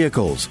builds their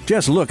vehicles.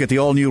 Just look at the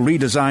all-new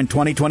redesigned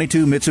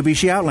 2022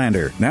 Mitsubishi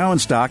Outlander, now in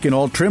stock in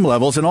all trim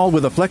levels and all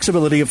with the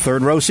flexibility of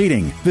third-row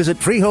seating. Visit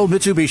Freehold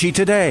Mitsubishi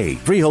today,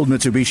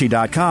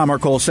 freeholdmitsubishi.com, or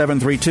call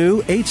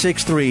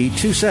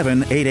 732-863-2788.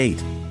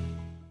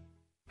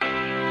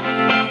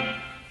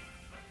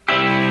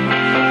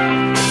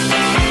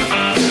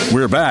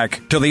 We're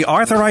back to the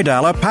Arthur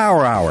Aidala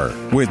Power Hour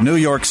with New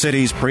York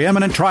City's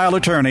preeminent trial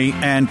attorney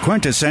and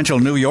quintessential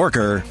New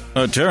Yorker,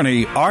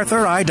 attorney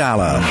Arthur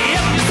Aidala.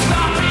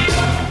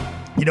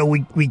 You know,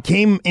 we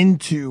came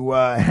into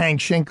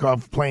Hank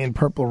Shenkoff playing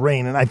Purple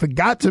Rain, and I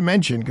forgot to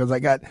mention, because I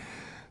got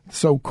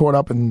so caught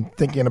up in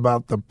thinking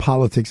about the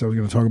politics I was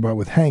going to talk about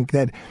with Hank,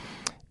 that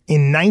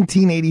in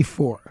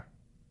 1984,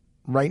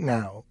 right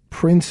now,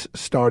 Prince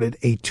started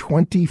a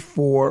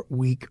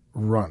 24-week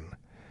run.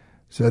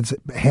 So that's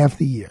half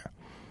the year.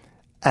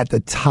 At the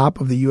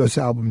top of the U.S.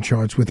 album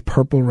charts with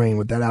Purple Rain,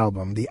 with that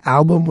album. The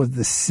album was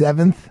the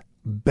 7th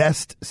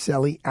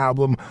best-selling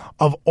album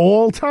of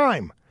all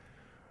time,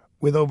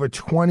 with over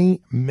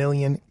 20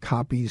 million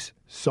copies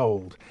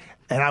sold.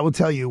 And I will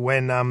tell you,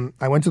 when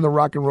I went to the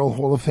Rock and Roll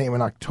Hall of Fame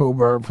in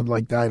October, for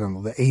I don't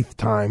know, the 8th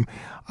time,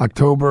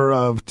 October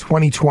of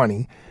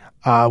 2020,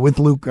 with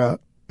Luca,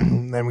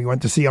 then we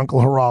went to see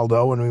Uncle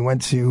Geraldo, and we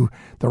went to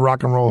the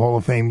Rock and Roll Hall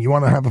of Fame. You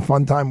want to have a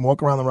fun time?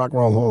 Walk around the Rock and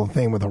Roll Hall of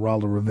Fame with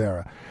Geraldo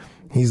Rivera.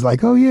 He's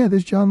like, oh, yeah,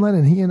 there's John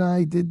Lennon. He and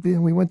I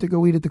we went to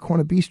go eat at the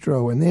Corner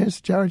Bistro, and there's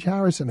George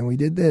Harrison, and we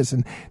did this,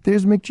 and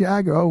there's Mick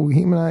Jagger. Oh,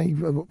 him and I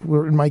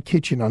were in my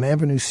kitchen on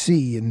Avenue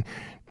C and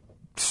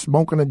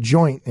smoking a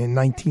joint in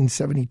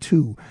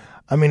 1972.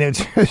 I mean,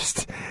 it's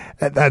just,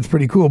 that's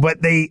pretty cool.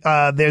 But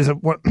there's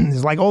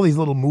like all these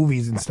little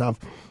movies and stuff.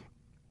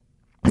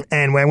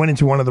 And when I went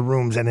into one of the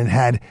rooms, and it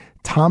had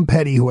Tom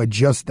Petty, who had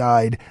just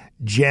died,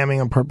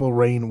 jamming on Purple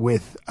Rain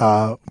with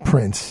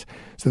Prince.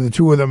 So the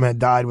two of them had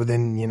died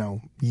within, a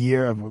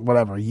year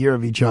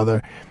of each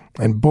other.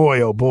 And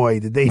boy, oh boy,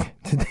 did they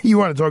you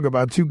want to talk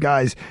about two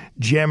guys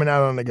jamming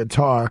out on the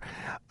guitar.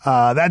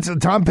 That's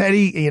Tom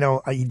Petty.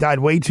 He died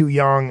way too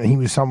young. He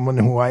was someone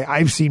who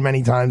I've seen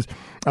many times.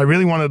 I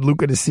really wanted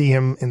Luca to see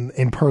him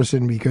in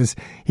person because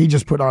he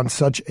just put on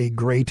such a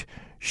great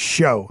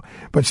show.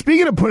 But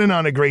speaking of putting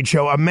on a great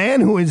show, a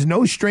man who is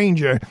no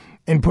stranger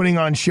in putting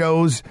on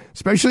shows,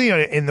 especially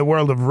in the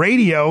world of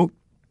radio,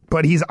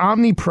 but he's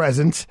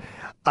omnipresent.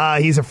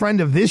 He's a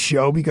friend of this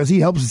show because he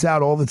helps us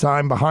out all the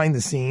time behind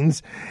the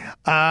scenes.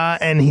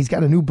 And he's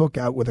got a new book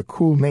out with a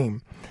cool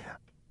name.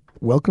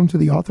 Welcome to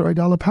the Arthur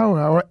Aidala Power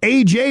Hour.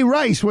 AJ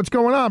Rice, what's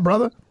going on,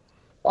 brother?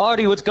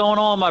 Artie, what's going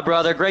on, my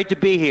brother? Great to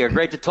be here.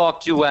 Great to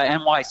talk to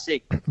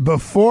NYC.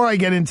 Before I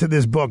get into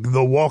this book,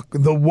 The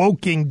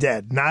Woking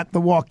Dead, not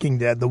The Walking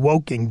Dead, The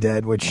Woking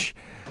Dead, which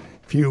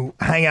if you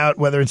hang out,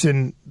 whether it's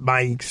in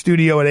my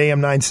studio at AM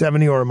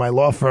 970 or in my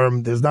law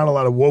firm, there's not a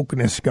lot of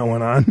wokeness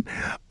going on.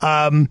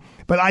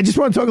 But I just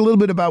want to talk a little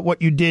bit about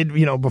what you did,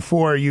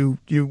 before you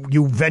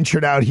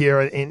ventured out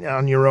here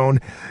on your own.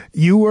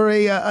 You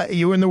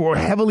were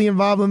heavily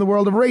involved in the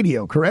world of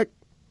radio, correct?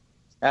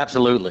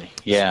 Absolutely,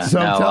 yeah. So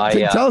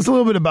tell us a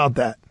little bit about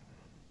that.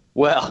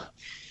 Well,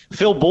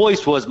 Phil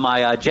Boyce was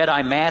my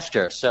Jedi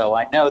Master, so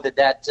I know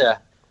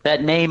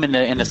that name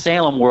in the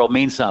Salem world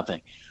means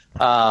something.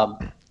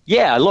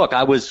 Yeah, look,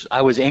 I was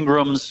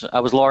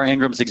Laura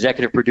Ingram's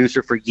executive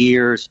producer for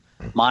years.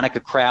 Monica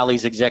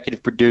Crowley's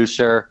executive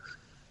producer.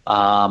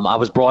 I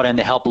was brought in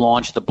to help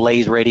launch the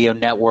Blaze Radio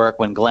Network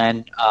when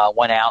Glenn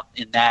went out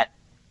in that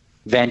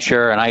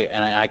venture, and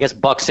I guess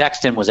Buck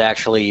Sexton was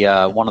actually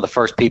one of the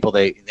first people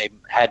they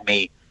had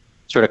me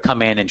sort of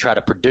come in and try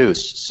to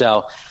produce.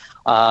 So,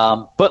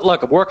 but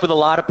look, I've worked with a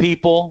lot of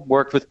people.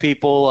 Worked with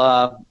people,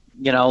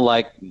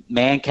 like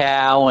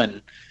Mancow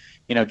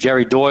and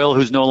Jerry Doyle,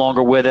 who's no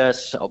longer with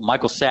us,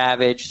 Michael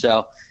Savage.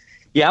 So,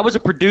 yeah, I was a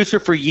producer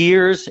for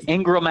years.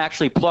 Ingram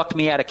actually plucked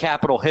me out of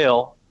Capitol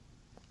Hill.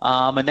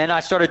 And then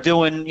I started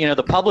doing,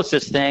 the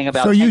publicist thing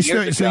about 10 years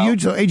ago.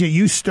 So AJ,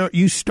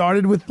 you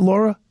started with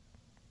Laura?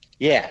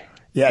 Yeah.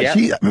 Yeah.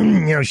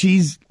 Yep.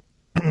 She's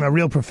a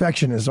real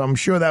perfectionist. So I'm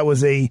sure that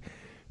was a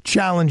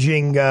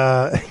challenging,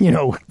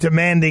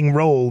 demanding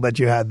role that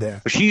you had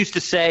there. She used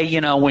to say,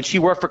 when she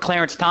worked for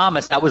Clarence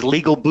Thomas, that was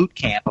legal boot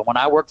camp. And when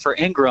I worked for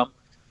Ingram,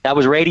 that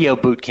was radio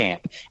boot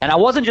camp. And I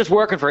wasn't just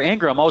working for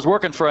Ingram. I was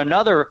working for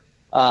another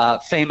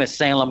famous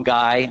Salem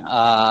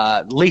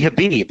guy, Lee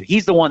Habib.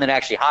 He's the one that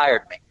actually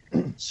hired me.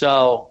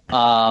 So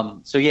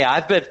yeah,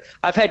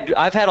 I've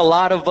had a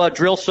lot of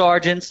drill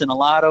sergeants and a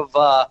lot of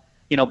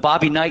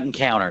Bobby Knight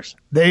encounters.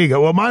 There you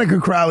go. Well, Monica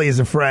Crowley is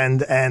a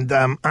friend, and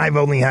I've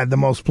only had the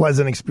most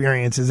pleasant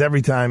experiences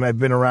every time I've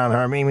been around her.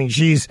 I mean,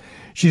 she's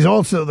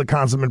also the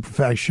consummate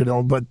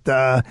professional, but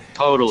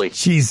totally,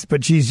 she's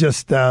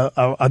just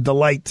a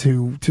delight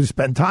to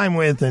spend time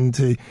with, and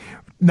to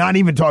not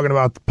even talking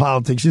about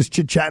politics, just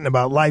chit-chatting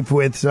about life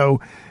with. So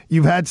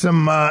you've had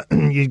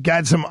you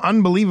got some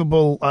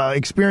unbelievable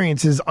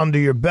experiences under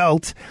your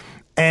belt.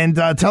 And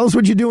tell us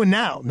what you're doing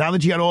now. Now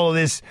that you got all of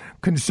this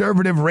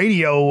conservative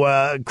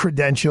radio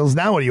credentials,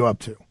 now what are you up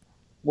to?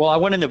 Well, I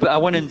went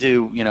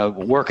into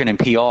working in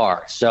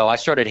PR. So I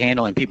started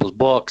handling people's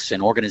books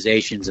and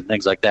organizations and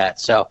things like that.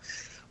 So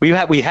we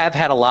have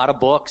had a lot of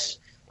books.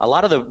 A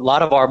lot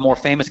of our more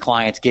famous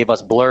clients gave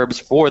us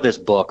blurbs for this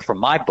book, from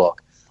my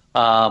book.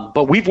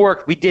 But we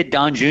did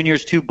Don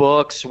Jr.'s 2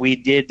 books. We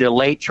did the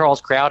late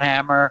Charles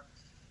Krauthammer.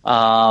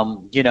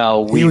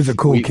 He was a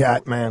cool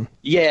cat, man.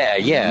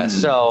 Yeah.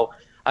 So,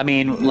 I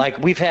mean, like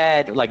we've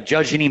had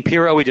Judge Jeanine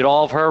Pirro. We did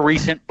all of her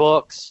recent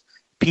books.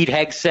 Pete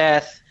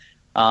Hegseth,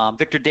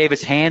 Victor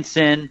Davis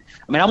Hanson.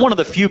 I mean, I'm one of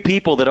the few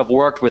people that have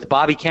worked with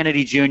Bobby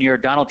Kennedy Jr.,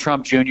 Donald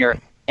Trump Jr.,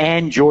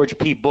 and George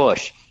P.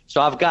 Bush. So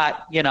I've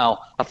got,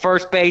 a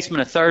first baseman,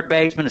 a third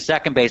baseman, a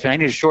second baseman. I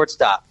need a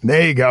shortstop.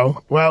 There you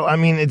go. Well, I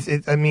mean,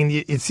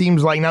 it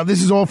seems like now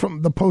this is all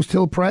from the Post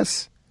Hill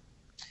Press.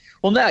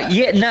 Well,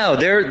 no,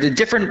 they're the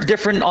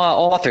different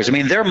authors. I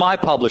mean, they're my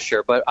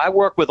publisher, but I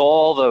work with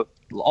all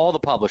the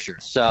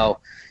publishers. So,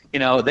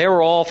 they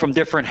were all from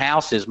different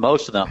houses,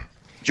 most of them.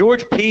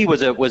 George P.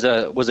 was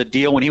a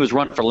deal when he was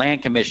running for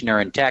land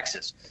commissioner in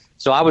Texas.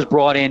 So I was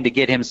brought in to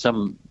get him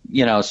some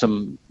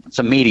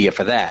media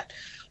for that.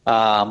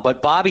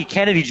 But Bobby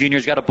Kennedy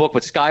Jr.'s got a book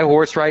with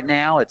Skyhorse right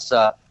now. It's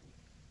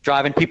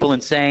driving people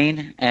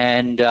insane,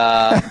 and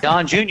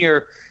Don Jr.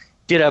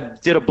 did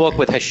a book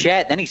with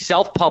Hachette. Then he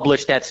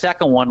self-published that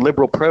second one,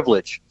 Liberal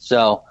Privilege.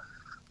 So,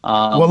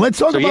 well, let's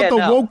talk about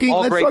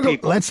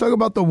let's talk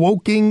about the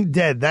Woking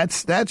Dead.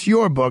 That's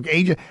your book,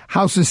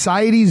 How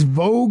Society's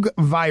Vogue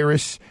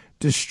Virus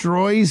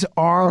Destroys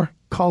Our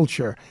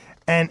Culture.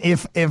 And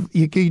if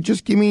you could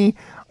just give me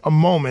a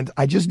moment,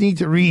 I just need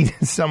to read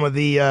some of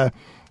the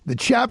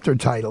chapter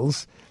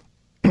titles.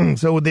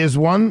 So there's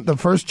one. The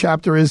first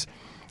chapter is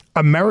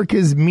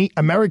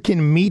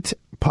American Meat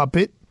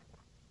Puppet.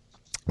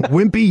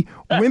 Wimpy,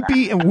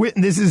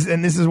 and this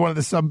is one of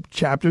the sub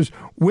chapters.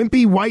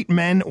 Wimpy white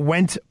men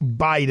went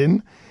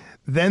Biden.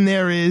 Then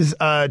there is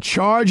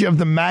Charge of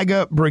the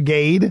MAGA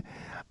Brigade,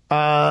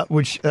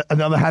 which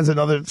has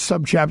another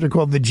sub chapter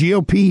called the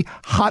GOP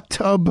Hot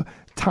Tub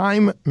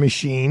Time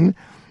Machine.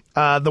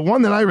 The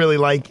one that I really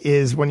like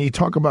is when you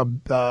talk about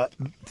the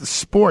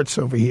sports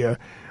over here.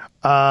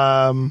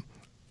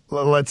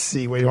 Let's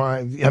see. Wait,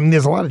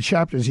 there's a lot of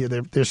chapters here.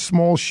 They're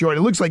small, short.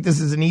 It looks like this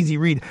is an easy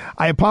read.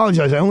 I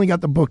apologize. I only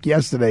got the book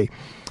yesterday.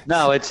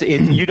 No,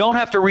 you don't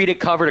have to read it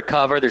cover to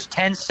cover. There's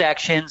 10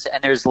 sections,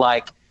 and there's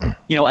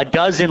a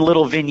dozen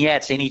little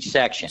vignettes in each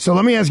section. So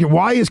let me ask you,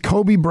 why is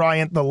Kobe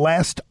Bryant the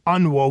last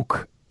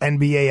unwoke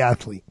NBA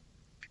athlete?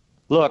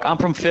 Look, I'm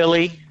from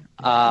Philly.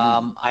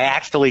 I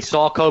actually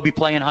saw Kobe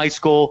play in high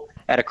school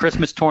at a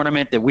Christmas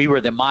tournament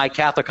that my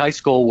Catholic high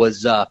school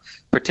was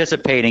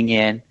participating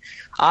in.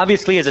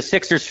 Obviously, as a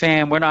Sixers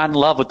fan, we're not in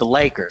love with the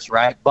Lakers,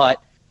 right?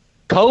 But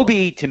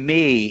Kobe, to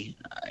me,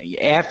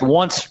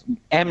 once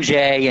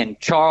MJ and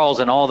Charles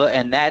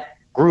and that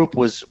group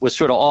was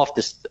sort of off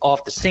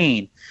the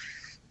scene,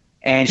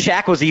 and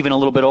Shaq was even a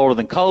little bit older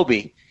than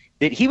Kobe,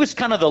 that he was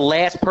kind of the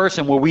last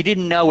person where we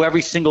didn't know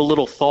every single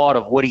little thought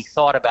of what he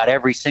thought about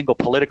every single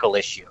political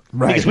issue.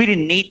 Right. Because we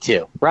didn't need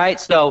to, right?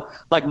 So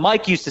like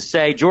Mike used to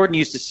say, Jordan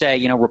used to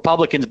say,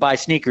 Republicans buy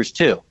sneakers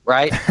too,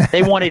 right?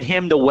 They wanted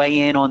him to weigh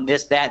in on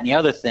this, that, and the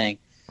other thing.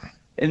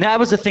 And that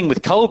was the thing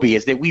with Kobe,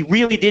 is that we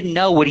really didn't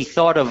know what he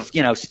thought of,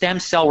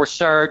 stem cell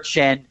research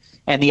and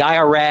the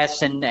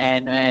IRS and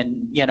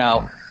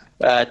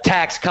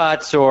tax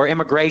cuts or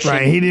immigration.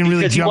 Right, he didn't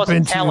really jump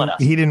into. Telling us.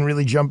 He didn't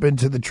really jump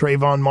into the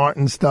Trayvon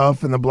Martin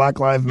stuff and the Black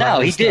Lives Matter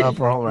No, he stuff.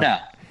 didn't. All right. No,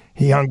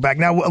 he hung back.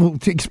 Now,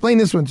 to explain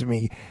this one to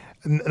me,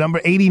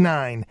 number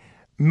 89.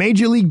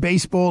 Major League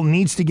Baseball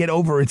needs to get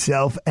over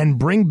itself and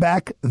bring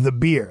back the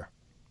beer.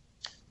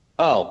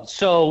 Oh,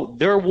 so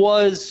there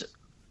was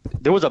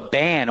a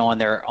ban on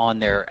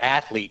their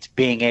athletes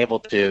being able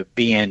to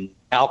be in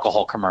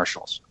alcohol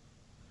commercials.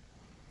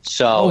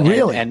 So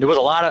really? And there was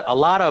a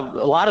lot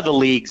of the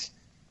leagues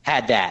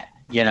had that,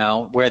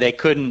 where they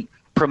couldn't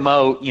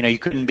promote, you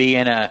couldn't be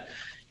in a,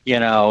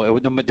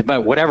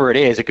 whatever it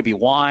is, it could be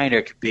wine or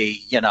it could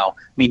be,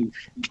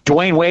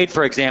 Dwayne Wade,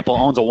 for example,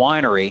 owns a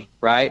winery,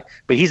 right?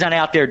 But he's not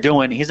out there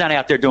doing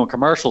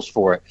commercials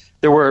for it.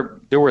 There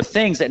were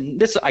things that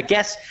this, I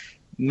guess,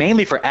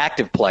 mainly for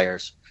active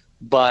players,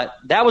 but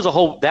that was a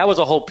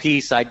whole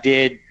piece I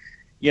did,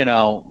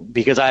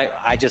 because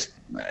I just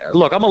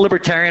look, I'm a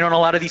libertarian on a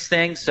lot of these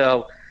things,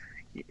 so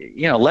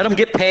let them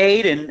get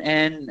paid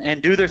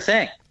and do their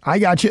thing. I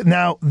got you.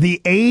 Now,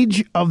 the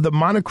age of the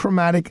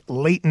monochromatic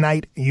late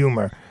night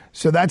humor.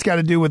 So that's got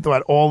to do with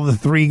what all the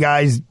three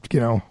guys,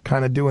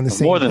 kind of doing the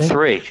same. More than thing?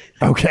 three.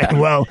 Okay,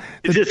 well,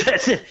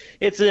 it's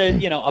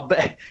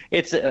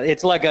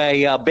like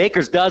a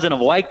baker's dozen of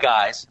white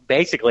guys,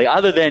 basically,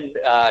 other than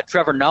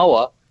Trevor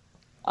Noah,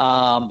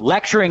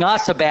 lecturing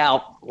us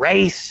about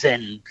race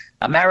and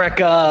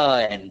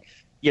America and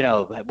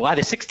why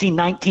the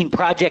 1619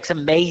 Project's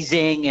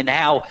amazing and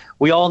how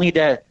we all need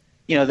to,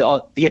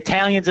 the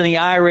Italians and the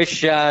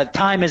Irish,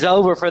 time is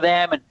over for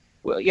them, and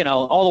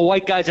all the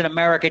white guys in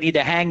America need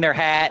to hang their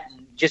hat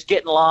and just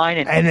get in line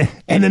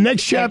and the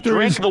next chapter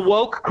drink is the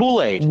woke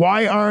Kool-Aid.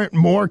 Why aren't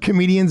more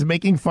comedians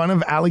making fun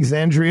of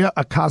Alexandria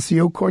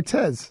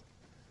Ocasio-Cortez?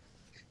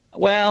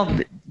 Well,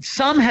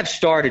 some have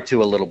started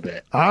to a little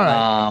bit. All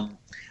right.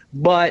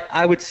 But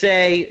I would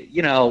say,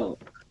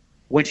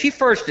 when she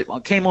first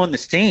came on the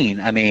scene,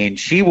 I mean,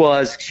 she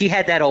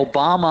had that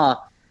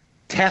Obama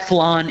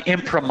Teflon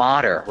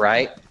imprimatur,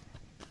 right?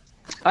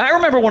 I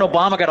remember when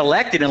Obama got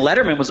elected and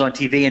Letterman was on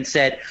TV and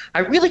said, I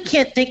really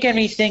can't think of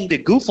anything to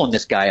goof on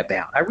this guy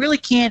about. I really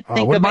can't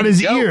think what of about any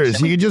his jokes. ears?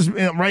 I mean, He could just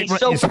he's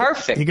so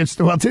perfect.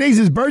 Well, today's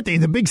his birthday.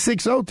 The big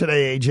 6-0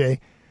 today, AJ.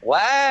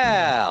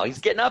 Wow, he's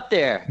getting up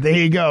there. There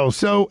you go.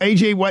 So,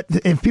 AJ, what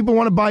if people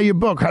want to buy your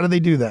book? How do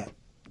they do that?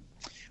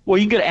 Well,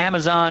 you can go to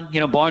Amazon,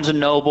 Barnes and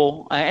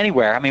Noble,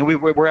 anywhere. I mean,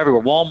 we're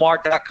everywhere.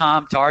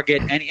 Walmart.com,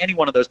 Target, any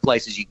one of those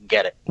places you can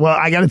get it. Well,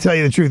 I got to tell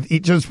you the truth.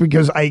 Just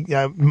because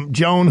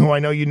Joan, who I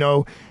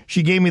know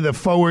she gave me the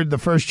forward, the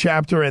first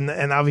chapter, and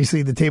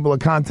obviously the table of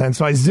contents.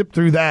 So I zipped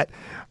through that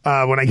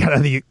when I got out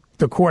of the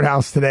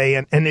courthouse today,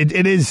 and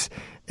it is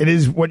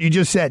what you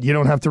just said. You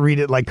don't have to read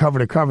it like cover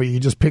to cover. You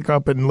just pick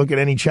up and look at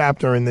any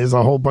chapter, and there's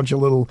a whole bunch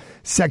of little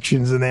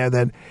sections in there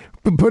that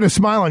put a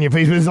smile on your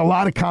face. There's a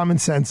lot of common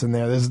sense in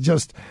there.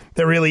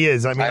 There really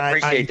is. I mean, I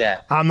appreciate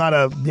that. I'm not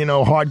a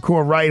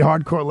hardcore right,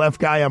 hardcore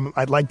left guy.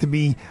 I'd like to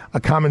be a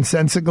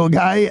commonsensical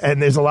guy,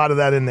 and there's a lot of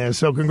that in there.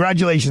 So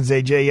congratulations,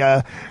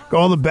 AJ.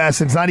 All the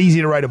best. It's not easy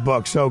to write a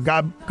book, so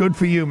good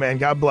for you, man.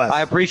 God bless.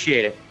 I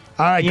appreciate it.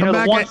 All right, come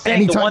back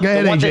anytime. Go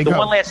ahead, AJ.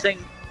 One last thing.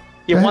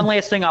 Yeah, one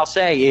last thing I'll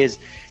say is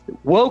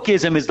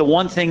wokeism is the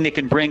one thing that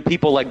can bring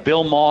people like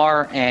Bill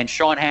Maher and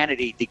Sean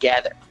Hannity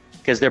together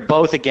because they're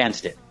both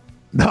against it.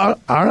 All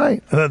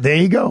right. There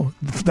you go.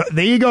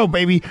 There you go,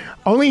 baby.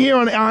 Only here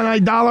on the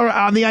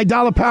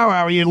Aidala Power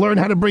Hour, you learn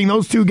how to bring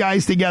those two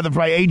guys together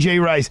by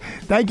AJ Rice.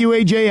 Thank you,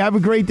 AJ. Have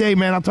a great day,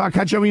 man. I'll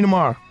catch up with you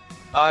tomorrow.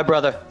 All right,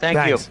 brother.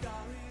 Thanks. You.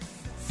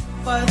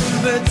 By the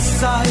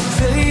bedside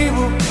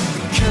table, the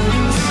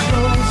curtains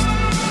closed,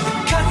 the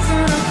cat's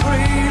in a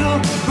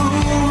cradle. Who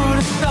would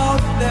have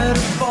thought that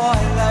a boy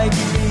like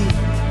me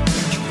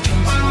could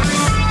come to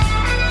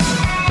this?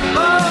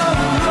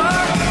 Oh, fly.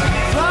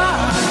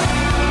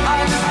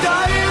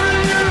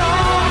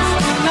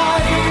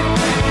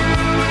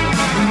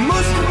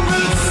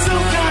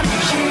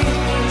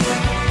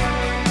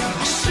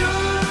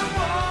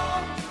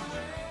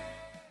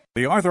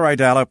 The Arthur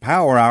Aidala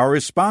Power Hour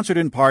is sponsored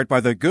in part by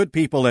the good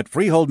people at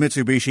Freehold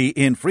Mitsubishi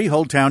in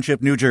Freehold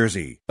Township, New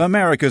Jersey.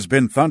 America's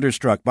been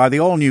thunderstruck by the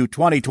all-new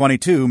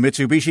 2022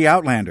 Mitsubishi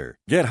Outlander.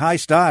 Get high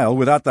style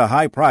without the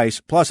high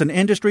price, plus an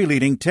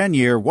industry-leading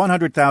 10-year,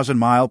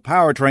 100,000-mile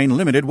powertrain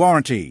limited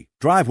warranty.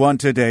 Drive one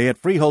today at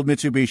Freehold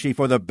Mitsubishi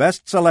for the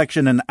best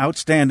selection and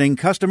outstanding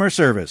customer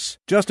service.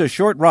 Just a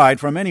short ride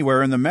from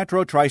anywhere in the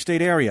metro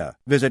tri-state area.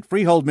 Visit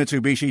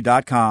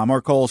freeholdmitsubishi.com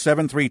or call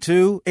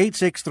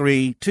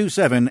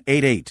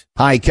 732-863-2788.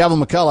 Hi, Kevin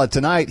McCullough.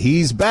 Tonight,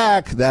 he's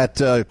back.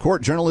 That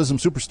court journalism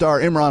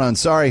superstar Imran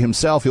Ansari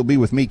himself. He'll be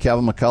with me,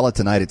 Kevin McCullough,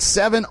 tonight at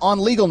 7 on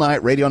Legal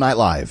Night, Radio Night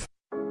Live.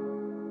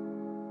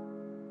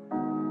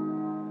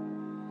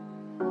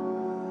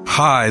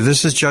 Hi,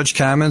 this is Judge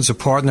Kamins, a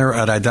partner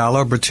at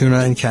Aidala,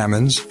 Bertuna &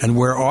 Kamins, and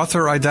where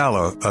Arthur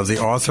Aidala of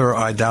the Arthur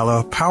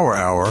Aidala Power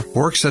Hour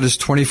works at his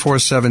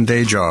 24/7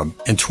 day job.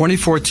 In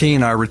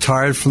 2014, I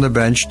retired from the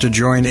bench to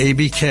join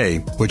ABK,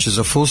 which is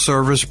a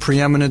full-service,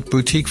 preeminent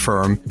boutique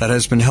firm that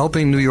has been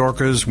helping New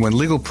Yorkers when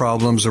legal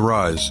problems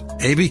arise.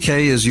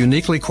 ABK is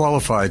uniquely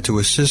qualified to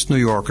assist New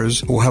Yorkers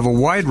who have a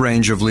wide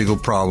range of legal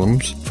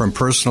problems, from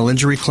personal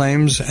injury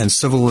claims and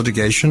civil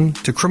litigation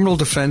to criminal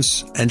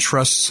defense and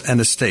trusts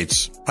and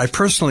estates. I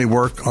personally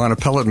work on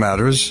appellate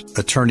matters,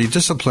 attorney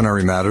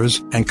disciplinary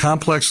matters, and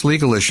complex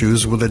legal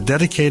issues with a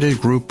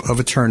dedicated group of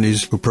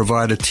attorneys who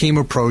provide a team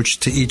approach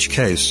to each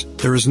case.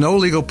 There is no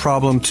legal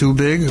problem too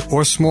big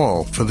or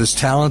small for this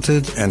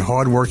talented and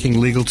hardworking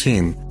legal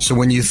team. So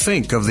when you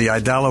think of the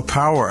Aidala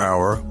Power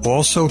Hour,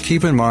 also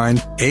keep in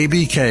mind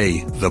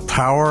ABK, the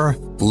Power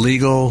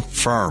Legal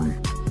Firm.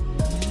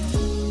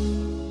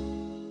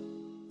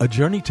 A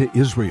journey to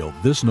Israel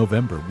this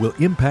November will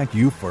impact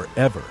you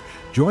forever.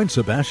 Join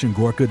Sebastian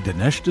Gorka,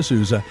 Dinesh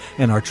D'Souza,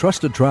 and our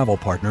trusted travel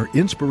partner,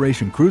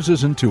 Inspiration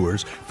Cruises and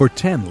Tours, for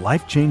 10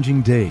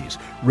 life-changing days.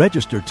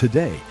 Register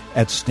today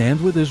at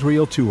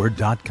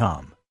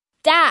standwithisraeltour.com.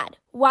 Dad,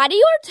 why do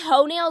your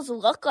toenails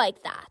look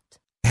like that?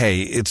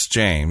 Hey, it's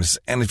James,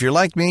 and if you're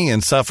like me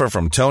and suffer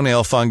from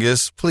toenail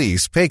fungus,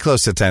 please pay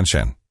close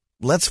attention.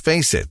 Let's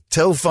face it,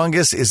 toe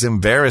fungus is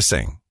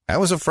embarrassing. I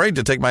was afraid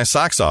to take my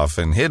socks off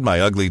and hid my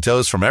ugly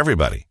toes from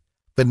everybody.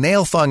 But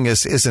nail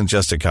fungus isn't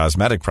just a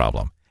cosmetic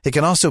problem. It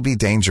can also be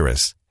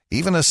dangerous.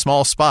 Even a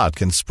small spot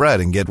can spread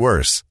and get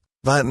worse.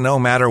 But no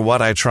matter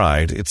what I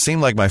tried, it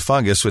seemed like my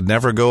fungus would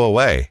never go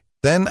away.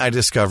 Then I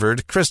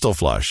discovered Crystal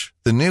Flush,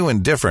 the new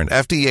and different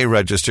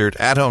FDA-registered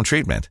at-home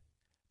treatment.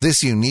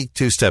 This unique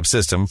two-step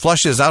system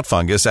flushes out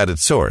fungus at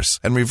its source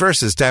and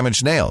reverses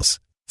damaged nails.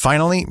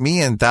 Finally,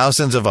 me and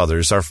thousands of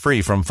others are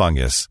free from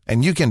fungus,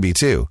 and you can be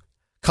too.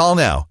 Call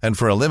now, and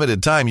for a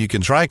limited time, you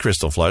can try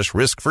Crystal Flush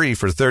risk-free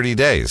for 30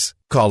 days.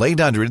 Call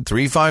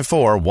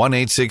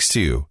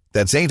 800-354-1862.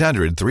 That's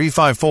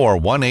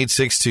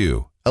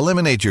 800-354-1862.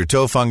 Eliminate your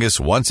toe fungus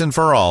once and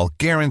for all,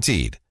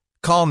 guaranteed.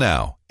 Call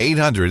now,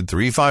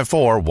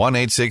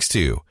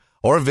 800-354-1862,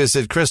 or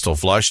visit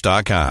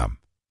crystalflush.com.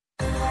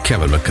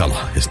 Kevin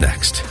McCullough is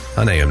next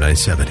on AM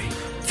 970.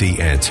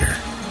 The Answer.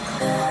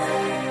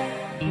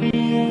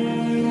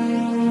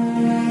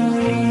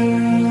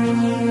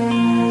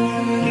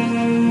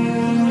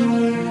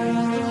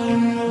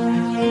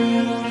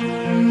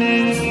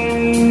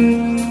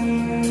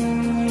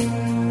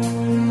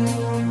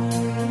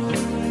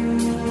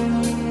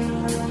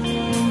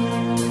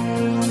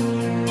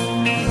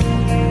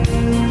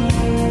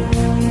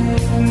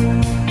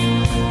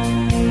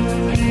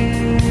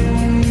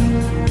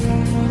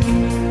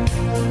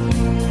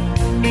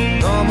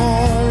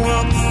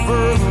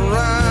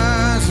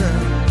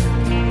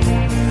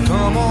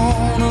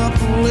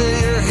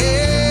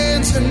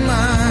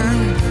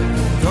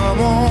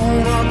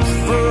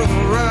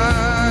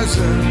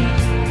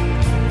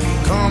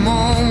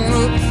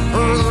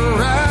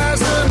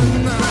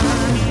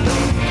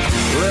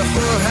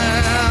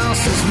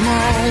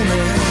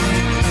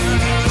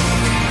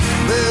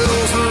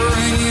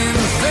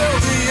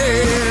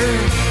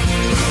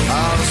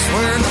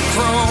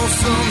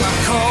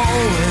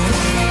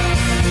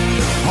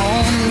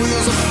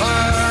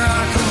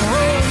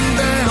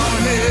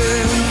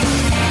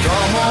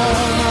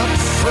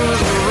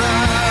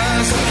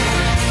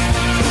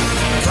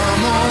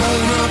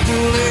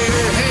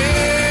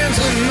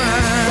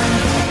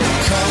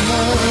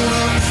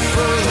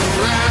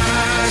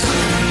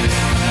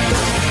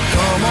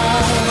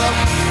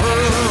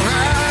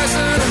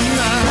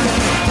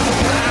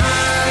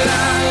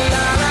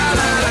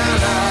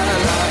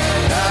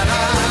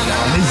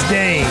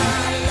 Day,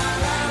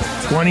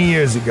 20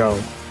 years ago.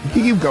 You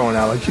can keep going,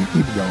 Alex. You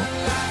keep going.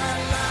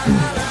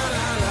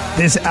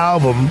 This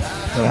album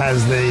that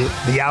has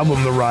the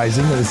album The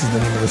Rising, this is the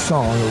name of the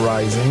song, The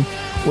Rising,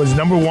 was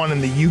number one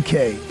in the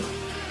UK.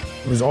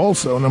 It was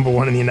also number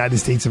one in the United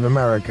States of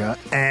America.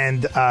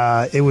 And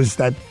it was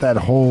that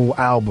whole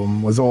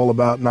album was all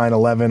about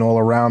 9/11, all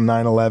around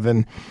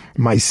 9/11,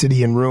 My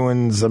City in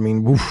Ruins. I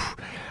mean, woof.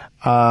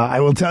 I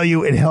will tell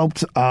you, it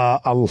helped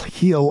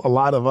heal a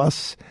lot of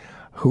us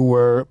who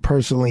were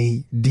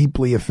personally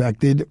deeply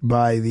affected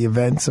by the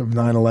events of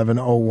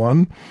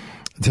 9/11-01.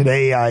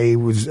 today I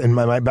was in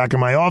my back in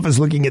my office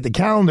looking at the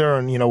calendar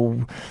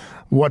and,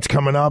 what's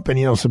coming up.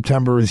 And,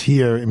 September is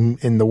here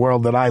in the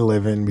world that I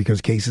live in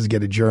because cases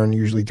get adjourned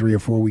usually 3 or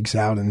 4 weeks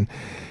out. And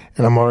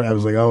I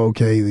was like, oh,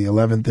 okay, the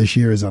 11th this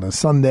year is on a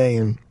Sunday.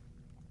 And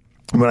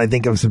when I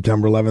think of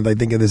September 11th, I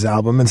think of this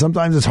album. And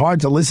sometimes it's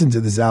hard to listen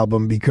to this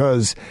album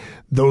because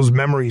those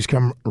memories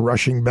come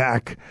rushing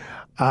back.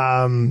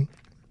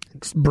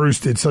 Bruce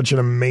did such an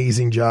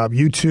amazing job.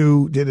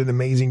 U2 did an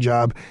amazing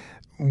job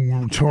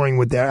touring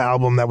with their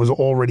album that was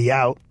already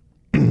out.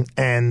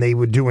 And they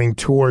were doing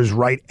tours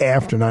right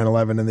after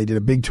 9/11, and they did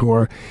a big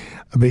tour,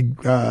 a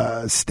big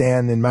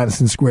stand in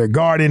Madison Square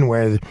Garden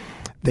where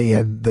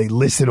they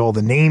listed all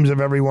the names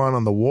of everyone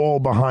on the wall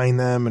behind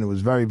them, and it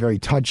was very, very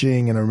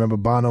touching. And I remember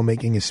Bono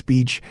making a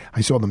speech. I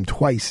saw them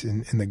twice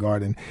in the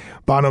Garden.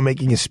 Bono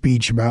making a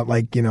speech about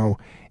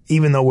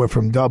even though we're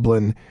from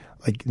Dublin,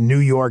 New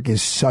York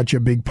is such a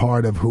big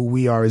part of who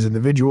we are as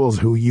individuals,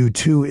 who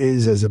U2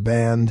 is as a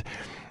band.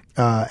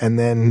 And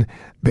then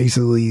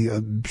basically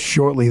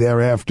shortly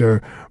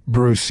thereafter,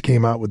 Bruce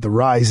came out with The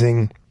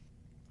Rising.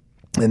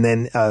 And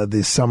then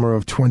the summer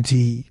of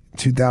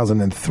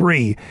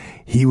 2003,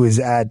 he was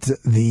at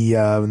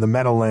the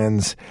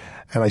Meadowlands,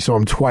 and I saw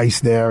him twice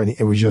there, and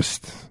it was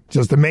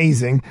just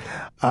amazing.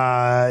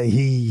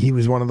 He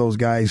was one of those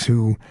guys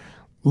who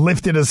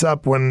lifted us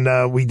up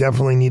when we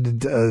definitely needed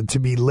to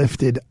be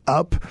lifted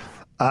up.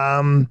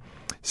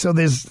 So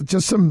there's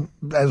just some,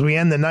 as we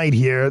end the night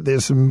here,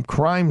 there's some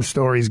crime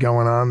stories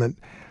going on that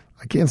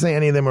I can't say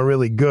any of them are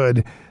really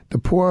good. The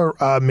poor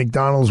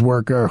McDonald's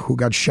worker who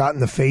got shot in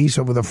the face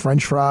over the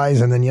French fries.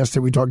 And then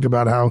yesterday we talked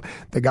about how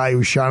the guy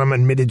who shot him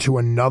admitted to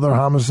another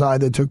homicide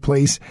that took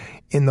place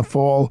in the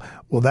fall.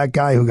 Well, that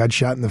guy who got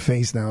shot in the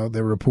face now,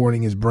 they're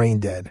reporting is brain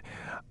dead.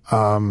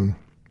 So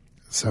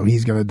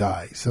he's going to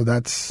die. So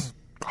that's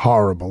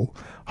horrible,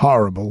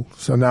 horrible.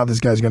 So now this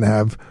guy's going to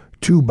have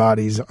 2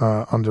 bodies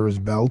under his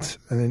belt.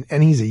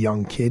 And he's a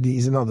young kid.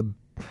 He's I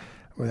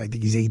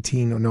think he's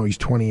 18. Or no, he's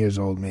 20 years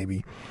old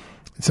maybe.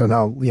 So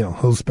now,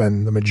 he'll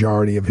spend the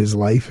majority of his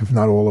life, if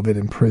not all of it,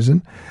 in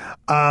prison.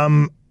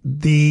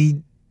 The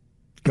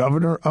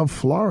governor of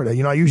Florida,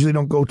 I usually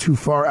don't go too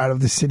far out of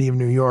the city of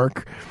New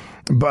York,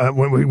 but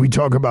when we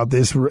talk about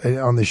this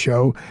on the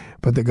show,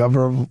 but the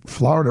governor of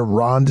Florida,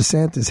 Ron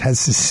DeSantis,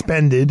 has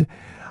suspended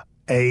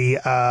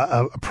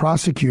a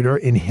prosecutor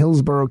in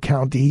Hillsborough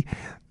County.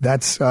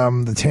 That's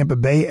the Tampa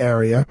Bay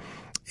area.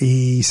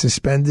 He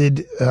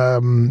suspended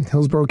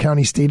Hillsborough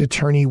County State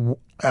Attorney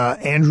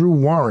Andrew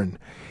Warren.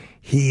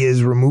 He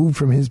is removed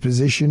from his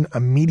position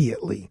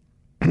immediately.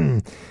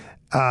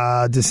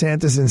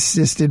 DeSantis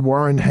insisted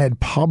Warren had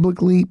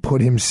publicly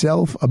put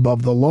himself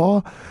above the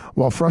law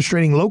while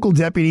frustrating local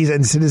deputies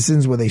and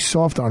citizens with a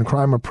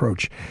soft-on-crime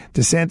approach.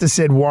 DeSantis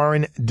said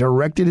Warren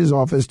directed his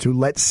office to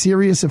let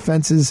serious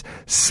offenses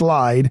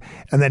slide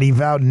and that he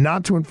vowed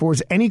not to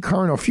enforce any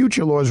current or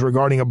future laws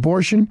regarding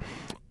abortion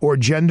or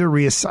gender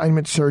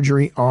reassignment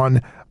surgery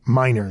on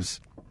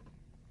minors.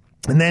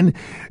 And then,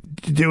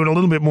 doing a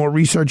little bit more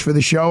research for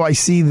the show, I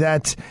see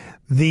that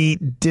the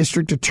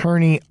district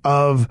attorney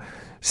of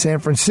San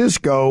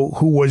Francisco,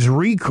 who was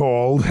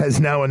recalled,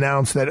 has now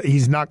announced that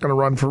he's not going to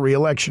run for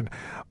re-election.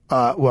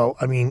 You're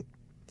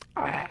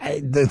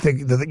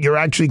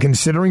actually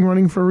considering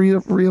running for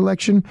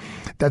re-election?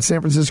 That's San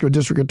Francisco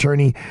District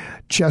Attorney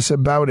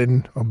Chesa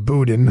Boudin, or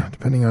Boudin,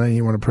 depending on how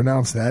you want to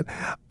pronounce that.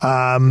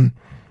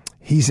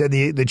 He said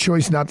the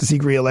choice not to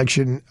seek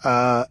re-election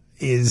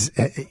is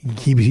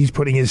he's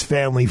putting his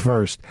family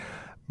first.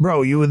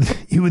 Bro, you were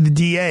the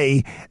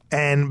DA,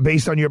 and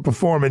based on your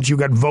performance, you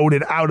got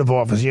voted out of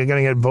office. You're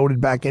going to get voted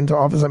back into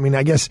office. I mean,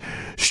 I guess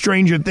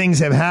stranger things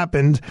have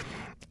happened.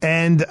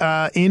 And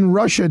in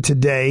Russia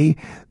today,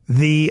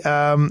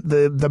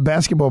 the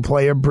basketball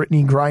player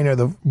Brittany Griner,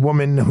 the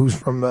woman who's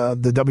from the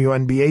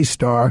WNBA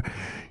star,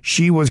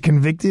 she was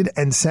convicted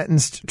and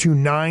sentenced to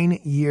 9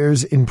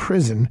 years in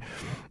prison.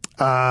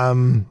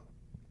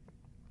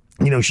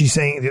 She's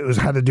saying it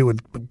had to do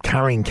with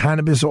carrying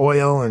cannabis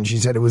oil, and she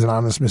said it was an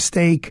honest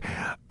mistake.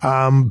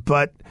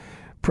 But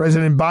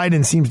President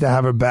Biden seems to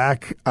have her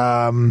back.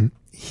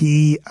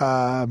 He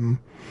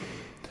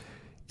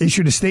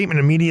issued a statement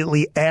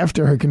immediately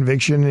after her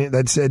conviction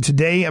that said,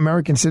 "Today,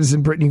 American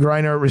citizen Brittany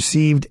Griner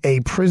received a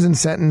prison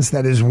sentence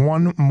that is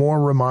one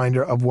more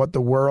reminder of what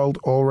the world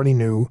already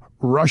knew.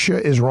 Russia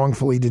is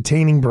wrongfully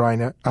detaining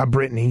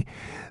Brittany."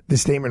 The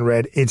statement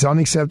read, "It's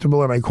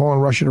unacceptable, and I call on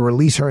Russia to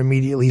release her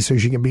immediately so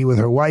she can be with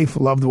her wife,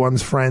 loved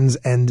ones, friends,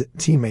 and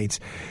teammates."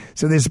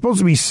 So there's supposed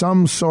to be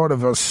some sort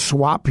of a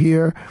swap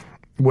here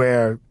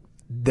where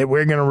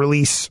we're going to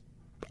release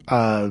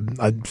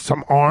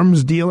some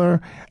arms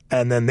dealer,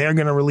 and then they're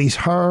going to release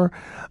her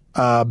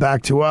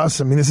back to us.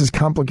 I mean, this is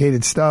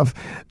complicated stuff.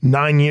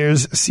 9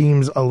 years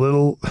seems a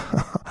little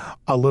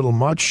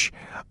much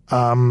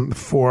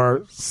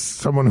for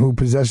someone who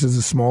possesses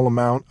a small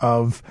amount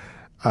of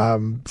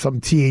some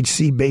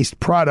THC-based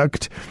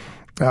product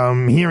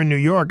here in New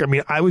York. I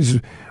mean, I was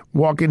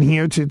walking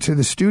here to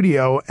the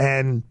studio,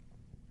 and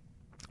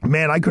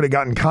man, I could have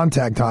gotten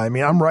contact time. I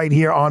mean, I'm right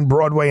here on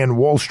Broadway and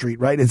Wall Street,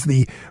 right? It's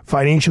the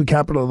financial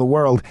capital of the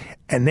world,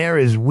 and there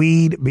is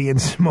weed being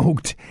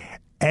smoked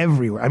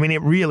everywhere. I mean,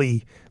 it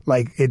really,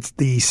 like,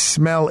 the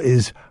smell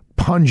is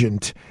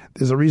pungent.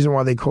 There's a reason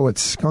why they call it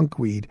skunk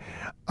weed.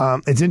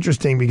 It's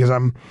interesting because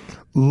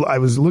I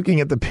was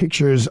looking at the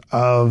pictures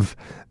of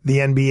the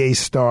NBA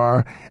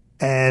star,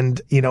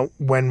 and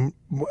when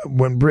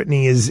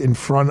Britney is in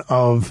front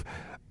of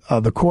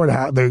the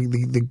courthouse,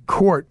 the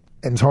court,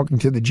 and talking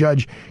to the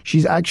judge,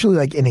 she's actually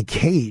like in a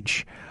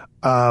cage.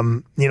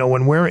 When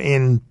we're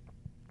in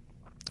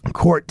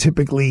court,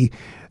 typically,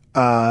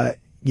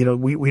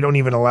 we don't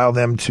even allow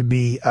them to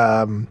be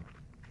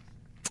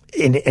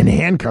in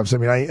handcuffs. I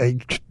mean, I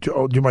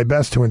do my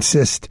best to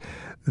insist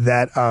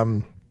that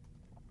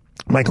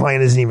my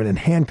client isn't even in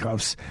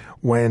handcuffs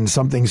when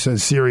something so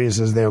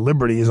serious as their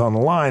liberty is on the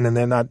line, and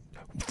they're not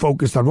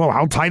focused on, well,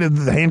 how tight are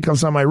the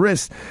handcuffs on my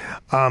wrist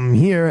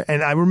here.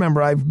 And I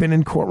remember I've been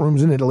in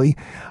courtrooms in Italy.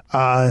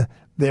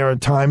 There are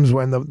times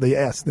when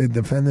the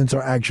defendants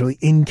are actually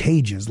in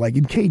cages, like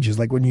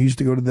when you used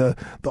to go to the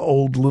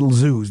old little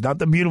zoos, not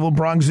the beautiful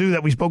Bronx Zoo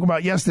that we spoke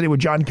about yesterday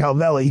with John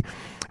Calvelli,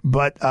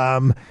 but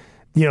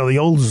the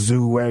old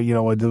zoo where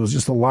there was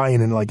just a lion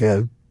in like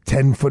a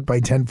 10-foot by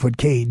 10-foot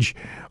cage.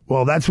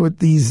 Well, that's what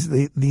these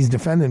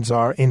defendants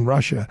are in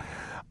Russia.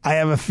 I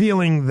have a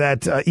feeling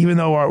that even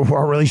though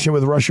our relationship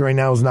with Russia right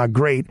now is not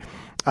great,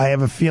 I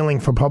have a feeling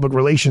for public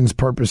relations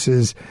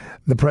purposes,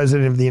 the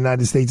President of the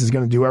United States is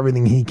going to do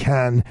everything he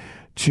can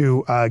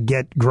to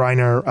get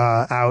Griner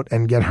out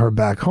and get her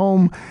back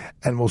home.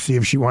 And we'll see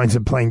if she winds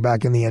up playing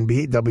back in the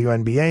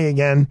WNBA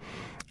again.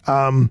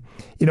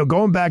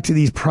 Going back to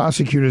these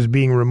prosecutors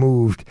being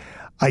removed,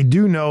 I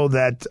do know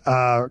that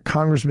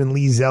Congressman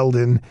Lee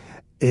Zeldin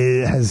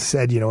has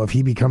said, if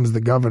he becomes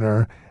the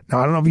governor. Now,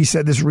 I don't know if he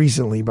said this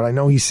recently, but I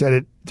know he said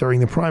it during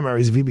the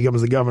primaries. If he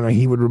becomes the governor,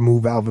 he would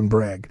remove Alvin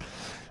Bragg.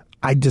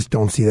 I just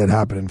don't see that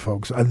happening,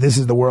 folks. This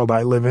is the world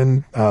I live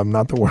in,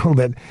 not the world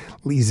that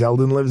Lee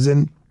Zeldin lives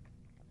in.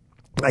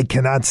 I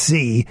cannot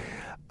see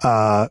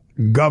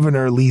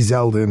Governor Lee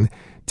Zeldin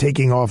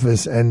taking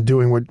office and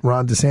doing what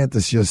Ron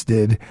DeSantis just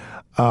did.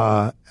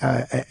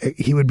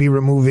 He would be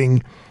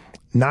removing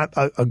not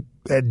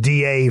a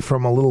DA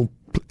from a little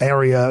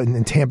area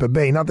in Tampa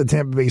Bay. Not that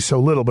Tampa Bay is so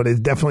little, but it's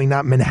definitely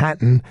not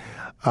Manhattan.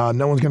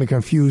 No one's going to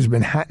confuse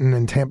Manhattan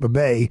and Tampa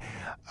Bay.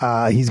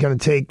 He's going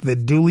to take the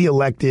duly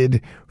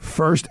elected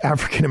first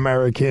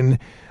African-American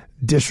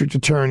district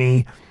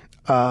attorney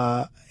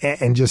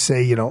and just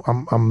say,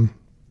 I'm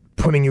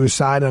putting you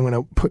aside. I'm going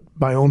to put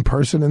my own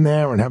person in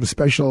there and have a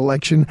special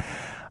election.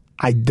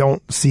 I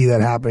don't see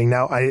that happening.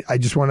 Now, I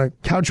just want to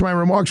couch my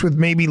remarks with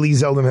maybe Lee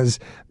Zeldin has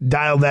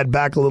dialed that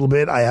back a little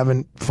bit. I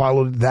haven't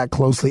followed that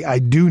closely. I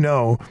do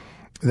know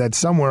that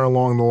somewhere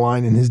along the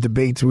line in his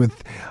debates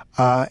with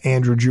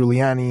Andrew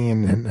Giuliani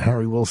and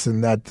Harry Wilson,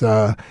 that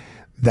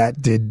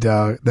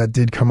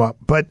did come up.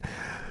 But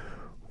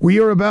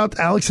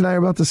Alex and I are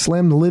about to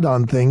slam the lid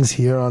on things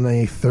here on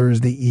a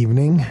Thursday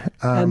evening.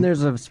 And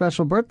there's a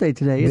special birthday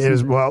today, isn't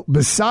there? Well,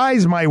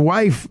 besides my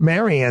wife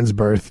Marianne's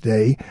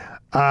birthday,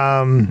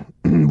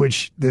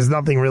 which there's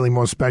nothing really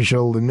more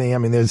special than me. I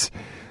mean, there's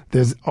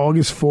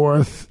August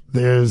 4th,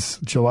 there's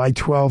July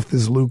 12th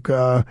is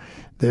Luca,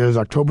 there's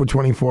October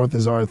 24th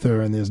is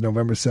Arthur, and there's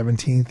November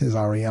 17th is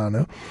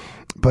Ariana.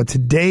 But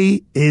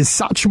today is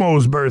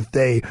Satchmo's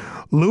birthday.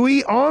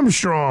 Louis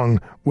Armstrong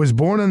was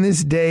born on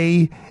this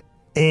day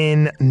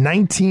in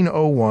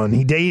 1901.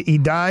 He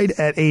died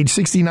at age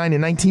 69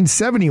 in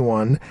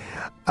 1971.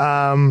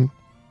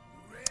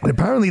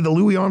 Apparently, the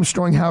Louis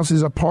Armstrong House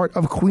is a part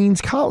of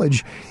Queens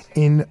College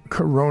in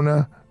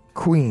Corona,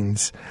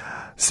 Queens.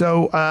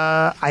 So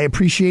I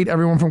appreciate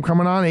everyone from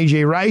coming on,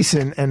 AJ Rice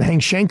and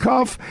Hank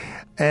Shenkoff.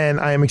 And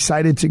I am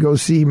excited to go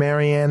see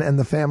Marianne and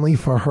the family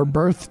for her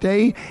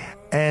birthday.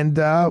 And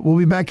we'll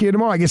be back here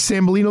tomorrow. I guess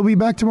Sam Bellino will be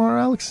back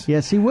tomorrow, Alex?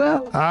 Yes, he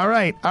will. All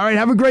right.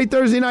 Have a great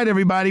Thursday night,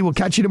 everybody. We'll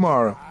catch you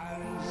tomorrow.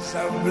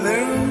 So blue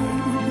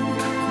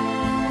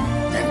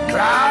and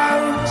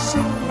clouds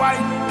of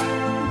white.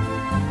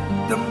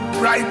 The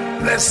bright,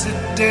 blessed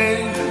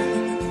day,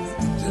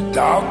 the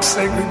dark,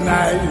 sacred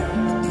night.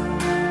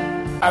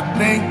 I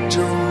think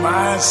to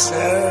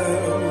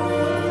myself,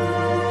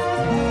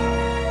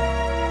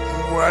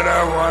 what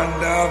a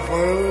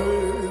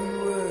wonderful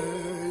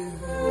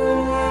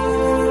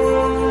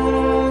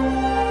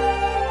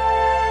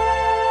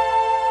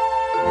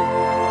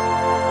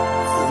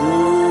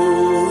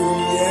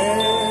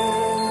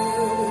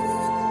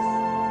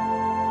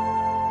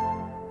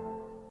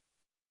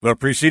The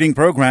preceding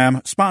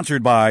program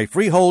sponsored by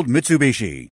Freehold Mitsubishi.